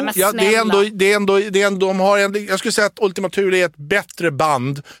 Nej, jo, men det är ändå de har jag skulle säga att Ultima Thule är ett bättre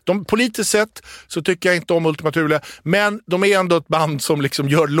band. Politiskt sett så tycker jag inte om Ultima Thule, men de är ändå ett band som liksom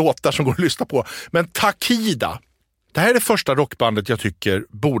gör låtar som går att lyssna på. Men Takida, det här är det första rockbandet jag tycker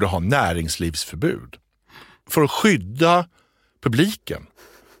borde ha näringslivsförbud. För att skydda publiken.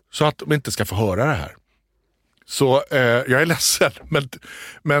 Så att de inte ska få höra det här. Så jag är ledsen.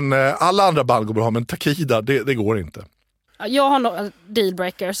 Men alla andra band går bra. Men Takida, det går inte. Jag har några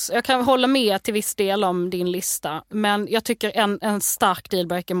dealbreakers. Jag kan hålla med till viss del om din lista. Men jag tycker en stark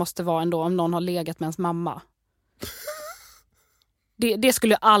dealbreaker måste vara ändå om någon har legat med ens mamma. Det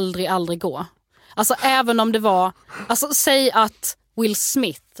skulle aldrig gå. Alltså även om det var... Alltså säg att Will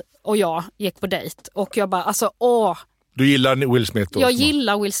Smith och jag gick på dejt. Och jag bara, alltså Du gillar Will Smith? Jag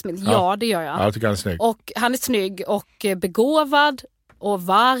gillar Will Smith, ja det gör jag. Ja, jag tycker han är snygg. Och han är snygg och begåvad och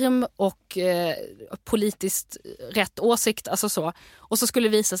varm och politiskt rätt åsikt, alltså så. Och så skulle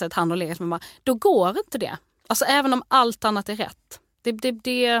det visa sig att han har legat med mamma. Då går inte det. Alltså även om allt annat är rätt. Det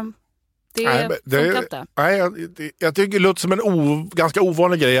funkar inte. Nej, jag tycker det låter som en ganska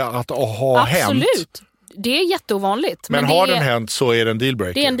ovanlig grej att ha hänt. Absolut. Det är jätteovanligt. Men har den hänt så är det en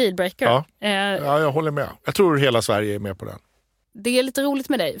dealbreaker. Det är en dealbreaker. Ja, jag håller med. Jag tror hela Sverige är med på den. Det är lite roligt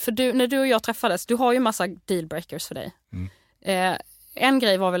med dig. För när du och jag träffades, du har ju massa dealbreakers för dig. En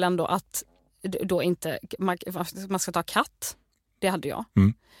grej var väl ändå att då inte man ska ta katt. Det hade jag.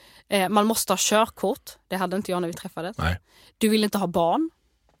 Man måste ha körkort. Det hade inte jag när vi träffades. Nej. Du vill inte ha barn.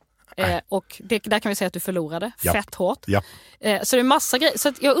 Och där kan vi säga att du förlorade. Ja. Fett hårt. Ja. Så det är massa grejer. Så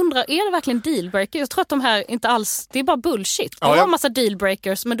att jag undrar, är det verkligen dealbreaker? Jag tror att de här inte alls, det är bara bullshit. Du har massa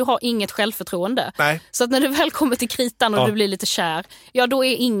dealbreakers men du har inget självförtroende. Nej. Så att när du väl kommer till kritan och du blir lite kär, då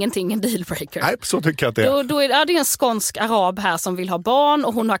är ingenting en dealbreaker. Nej, så tycker jag att det är. Då är det en skånsk arab här som vill ha barn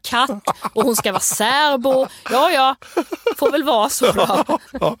och hon har katt och hon ska vara särbo. Ja, får väl vara så då.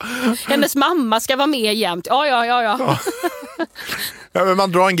 Hennes mamma ska vara med jämt. Ja. Ja, men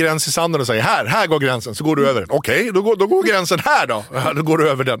man drar en gräns i sanden och säger här går gränsen, så går du över den. Okej, då går gränsen här då. Ja, då går du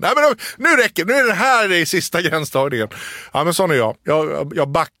över den. Nej, men nu räcker, nu är det här i sista gränstagningen. Ja, men sån är jag. Jag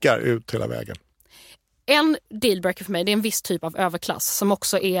backar ut hela vägen. En dealbreaker för mig, det är en viss typ av överklass som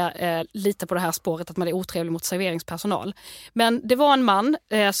också är lite på det här spåret att man är otrevlig mot serveringspersonal. Men det var en man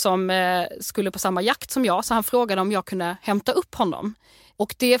som skulle på samma jakt som jag, så han frågade om jag kunde hämta upp honom.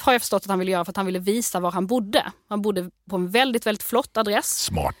 Och det har jag förstått att han ville göra för att han ville visa var han bodde. Han bodde på en väldigt, väldigt flott adress.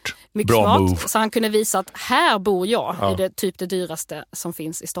 Smart. Mycket Bra smart. move. Så han kunde visa att här bor jag, i det typ det dyraste som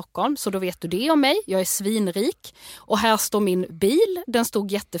finns i Stockholm. Så då vet du det om mig. Jag är svinrik. Och här står min bil. Den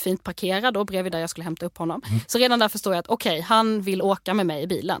stod jättefint parkerad och bredvid där jag skulle hämta upp honom. Så redan där förstår jag att okej, han vill åka med mig i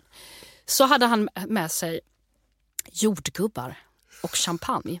bilen. Så hade han med sig jordgubbar och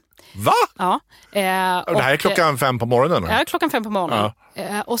champagne. Va? Ja. Och det här är klockan 5 på morgonen? Ja, klockan 5 på morgonen.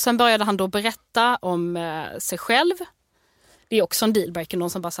 Ja. Och sen började han då berätta om sig själv. Det är också en dealbreaker, någon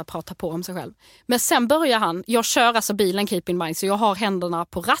som bara så pratar på om sig själv. Men sen börjar han, jag kör alltså bilen keep in mind, så jag har händerna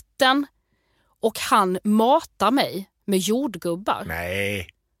på ratten. Och han matar mig med jordgubbar. Nej.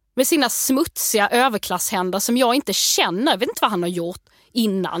 Med sina smutsiga överklasshänder som jag inte känner. Jag vet inte vad han har gjort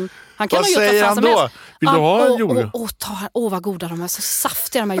innan. Han kan Vad ha gjort säger han då? Vill du ha en jordgubb? Vad goda de är, så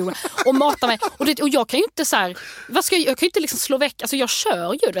saftiga de här jordgubbarna. Och matar mig. Och jag kan ju inte så här, jag kan ju inte liksom slå väck, alltså jag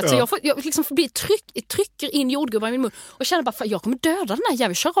kör ju, vet, så jag liksom trycker in jordgubbar i min mun och känner bara, jag kommer döda den här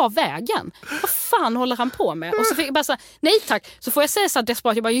jäveln, kör av vägen. Vad fan håller han på med? Och så fick jag bara säga, nej tack. Så får jag säga så här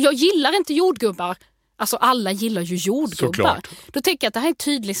desperat, jag gillar inte jordgubbar. Alltså alla gillar ju jordgubbar. Såklart. Då tänker jag att det här är en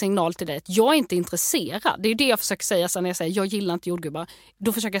tydlig signal till dig att jag är inte intresserad. Det är det jag försöker säga så när jag säger jag gillar inte jordgubbar.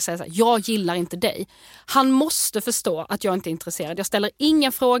 Då försöker jag säga så här, jag gillar inte dig. Han måste förstå att jag inte är intresserad. Jag ställer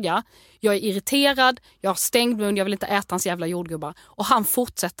ingen fråga. Jag är irriterad. Jag har stängd mun. Jag vill inte äta hans jävla jordgubbar. Och han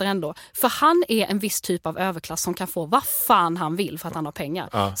fortsätter ändå. För han är en viss typ av överklass som kan få vad fan han vill för att han har pengar.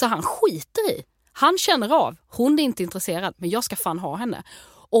 Ja. Så han skiter i. Han känner av. Hon är inte intresserad. Men jag ska fan ha henne.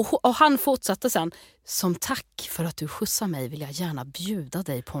 Och han fortsatte sen, som tack för att du skjutsar mig vill jag gärna bjuda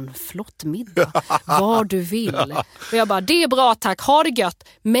dig på en flott middag. Vad du vill. Och jag bara, det är bra tack, ha det gött.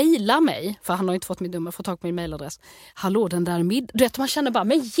 Maila mig, för han har inte fått mitt nummer, få tag på min mailadress. Hallå den där middag. Du vet, man känner bara,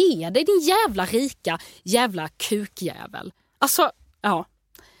 men ge dig din jävla rika, jävla kukjävel. Alltså, ja.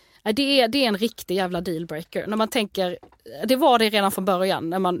 Det är en riktig jävla dealbreaker. När man tänker, det var det redan från början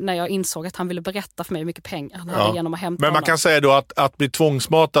när jag insåg att han ville berätta för mig hur mycket pengar han hade genom att hämta Men man honom. kan säga då att bli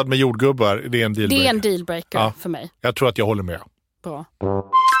tvångsmatad med jordgubbar, det är en dealbreaker. Det är en dealbreaker för mig. Jag tror att jag håller med. Bra.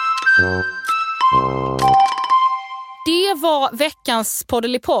 Det var veckans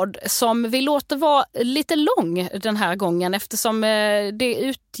poddelipodd som vi låter vara lite lång den här gången eftersom det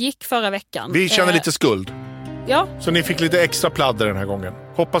utgick förra veckan. Vi känner lite skuld. Ja. Så ni fick lite extra pladder den här gången.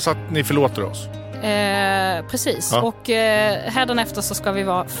 Hoppas att ni förlåter oss. Precis. Ja. Och hädanefter så ska vi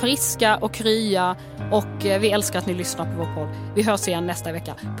vara friska och krya och vi älskar att ni lyssnar på vår podd. Vi hörs igen nästa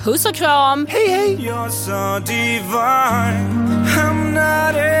vecka. Puss och kram! Hej hej! You're so divine. I'm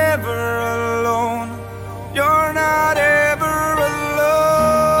not ever alone. You're not ever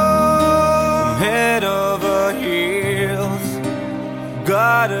alone. Head over heels,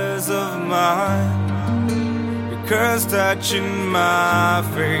 goddess of mine. Your curse touching my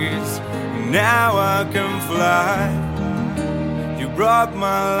face. Now I can fly. You brought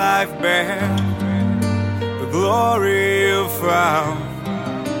my life back. The glory you found.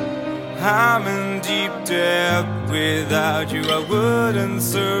 I'm in deep debt. Without you I wouldn't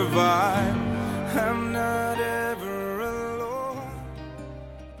survive.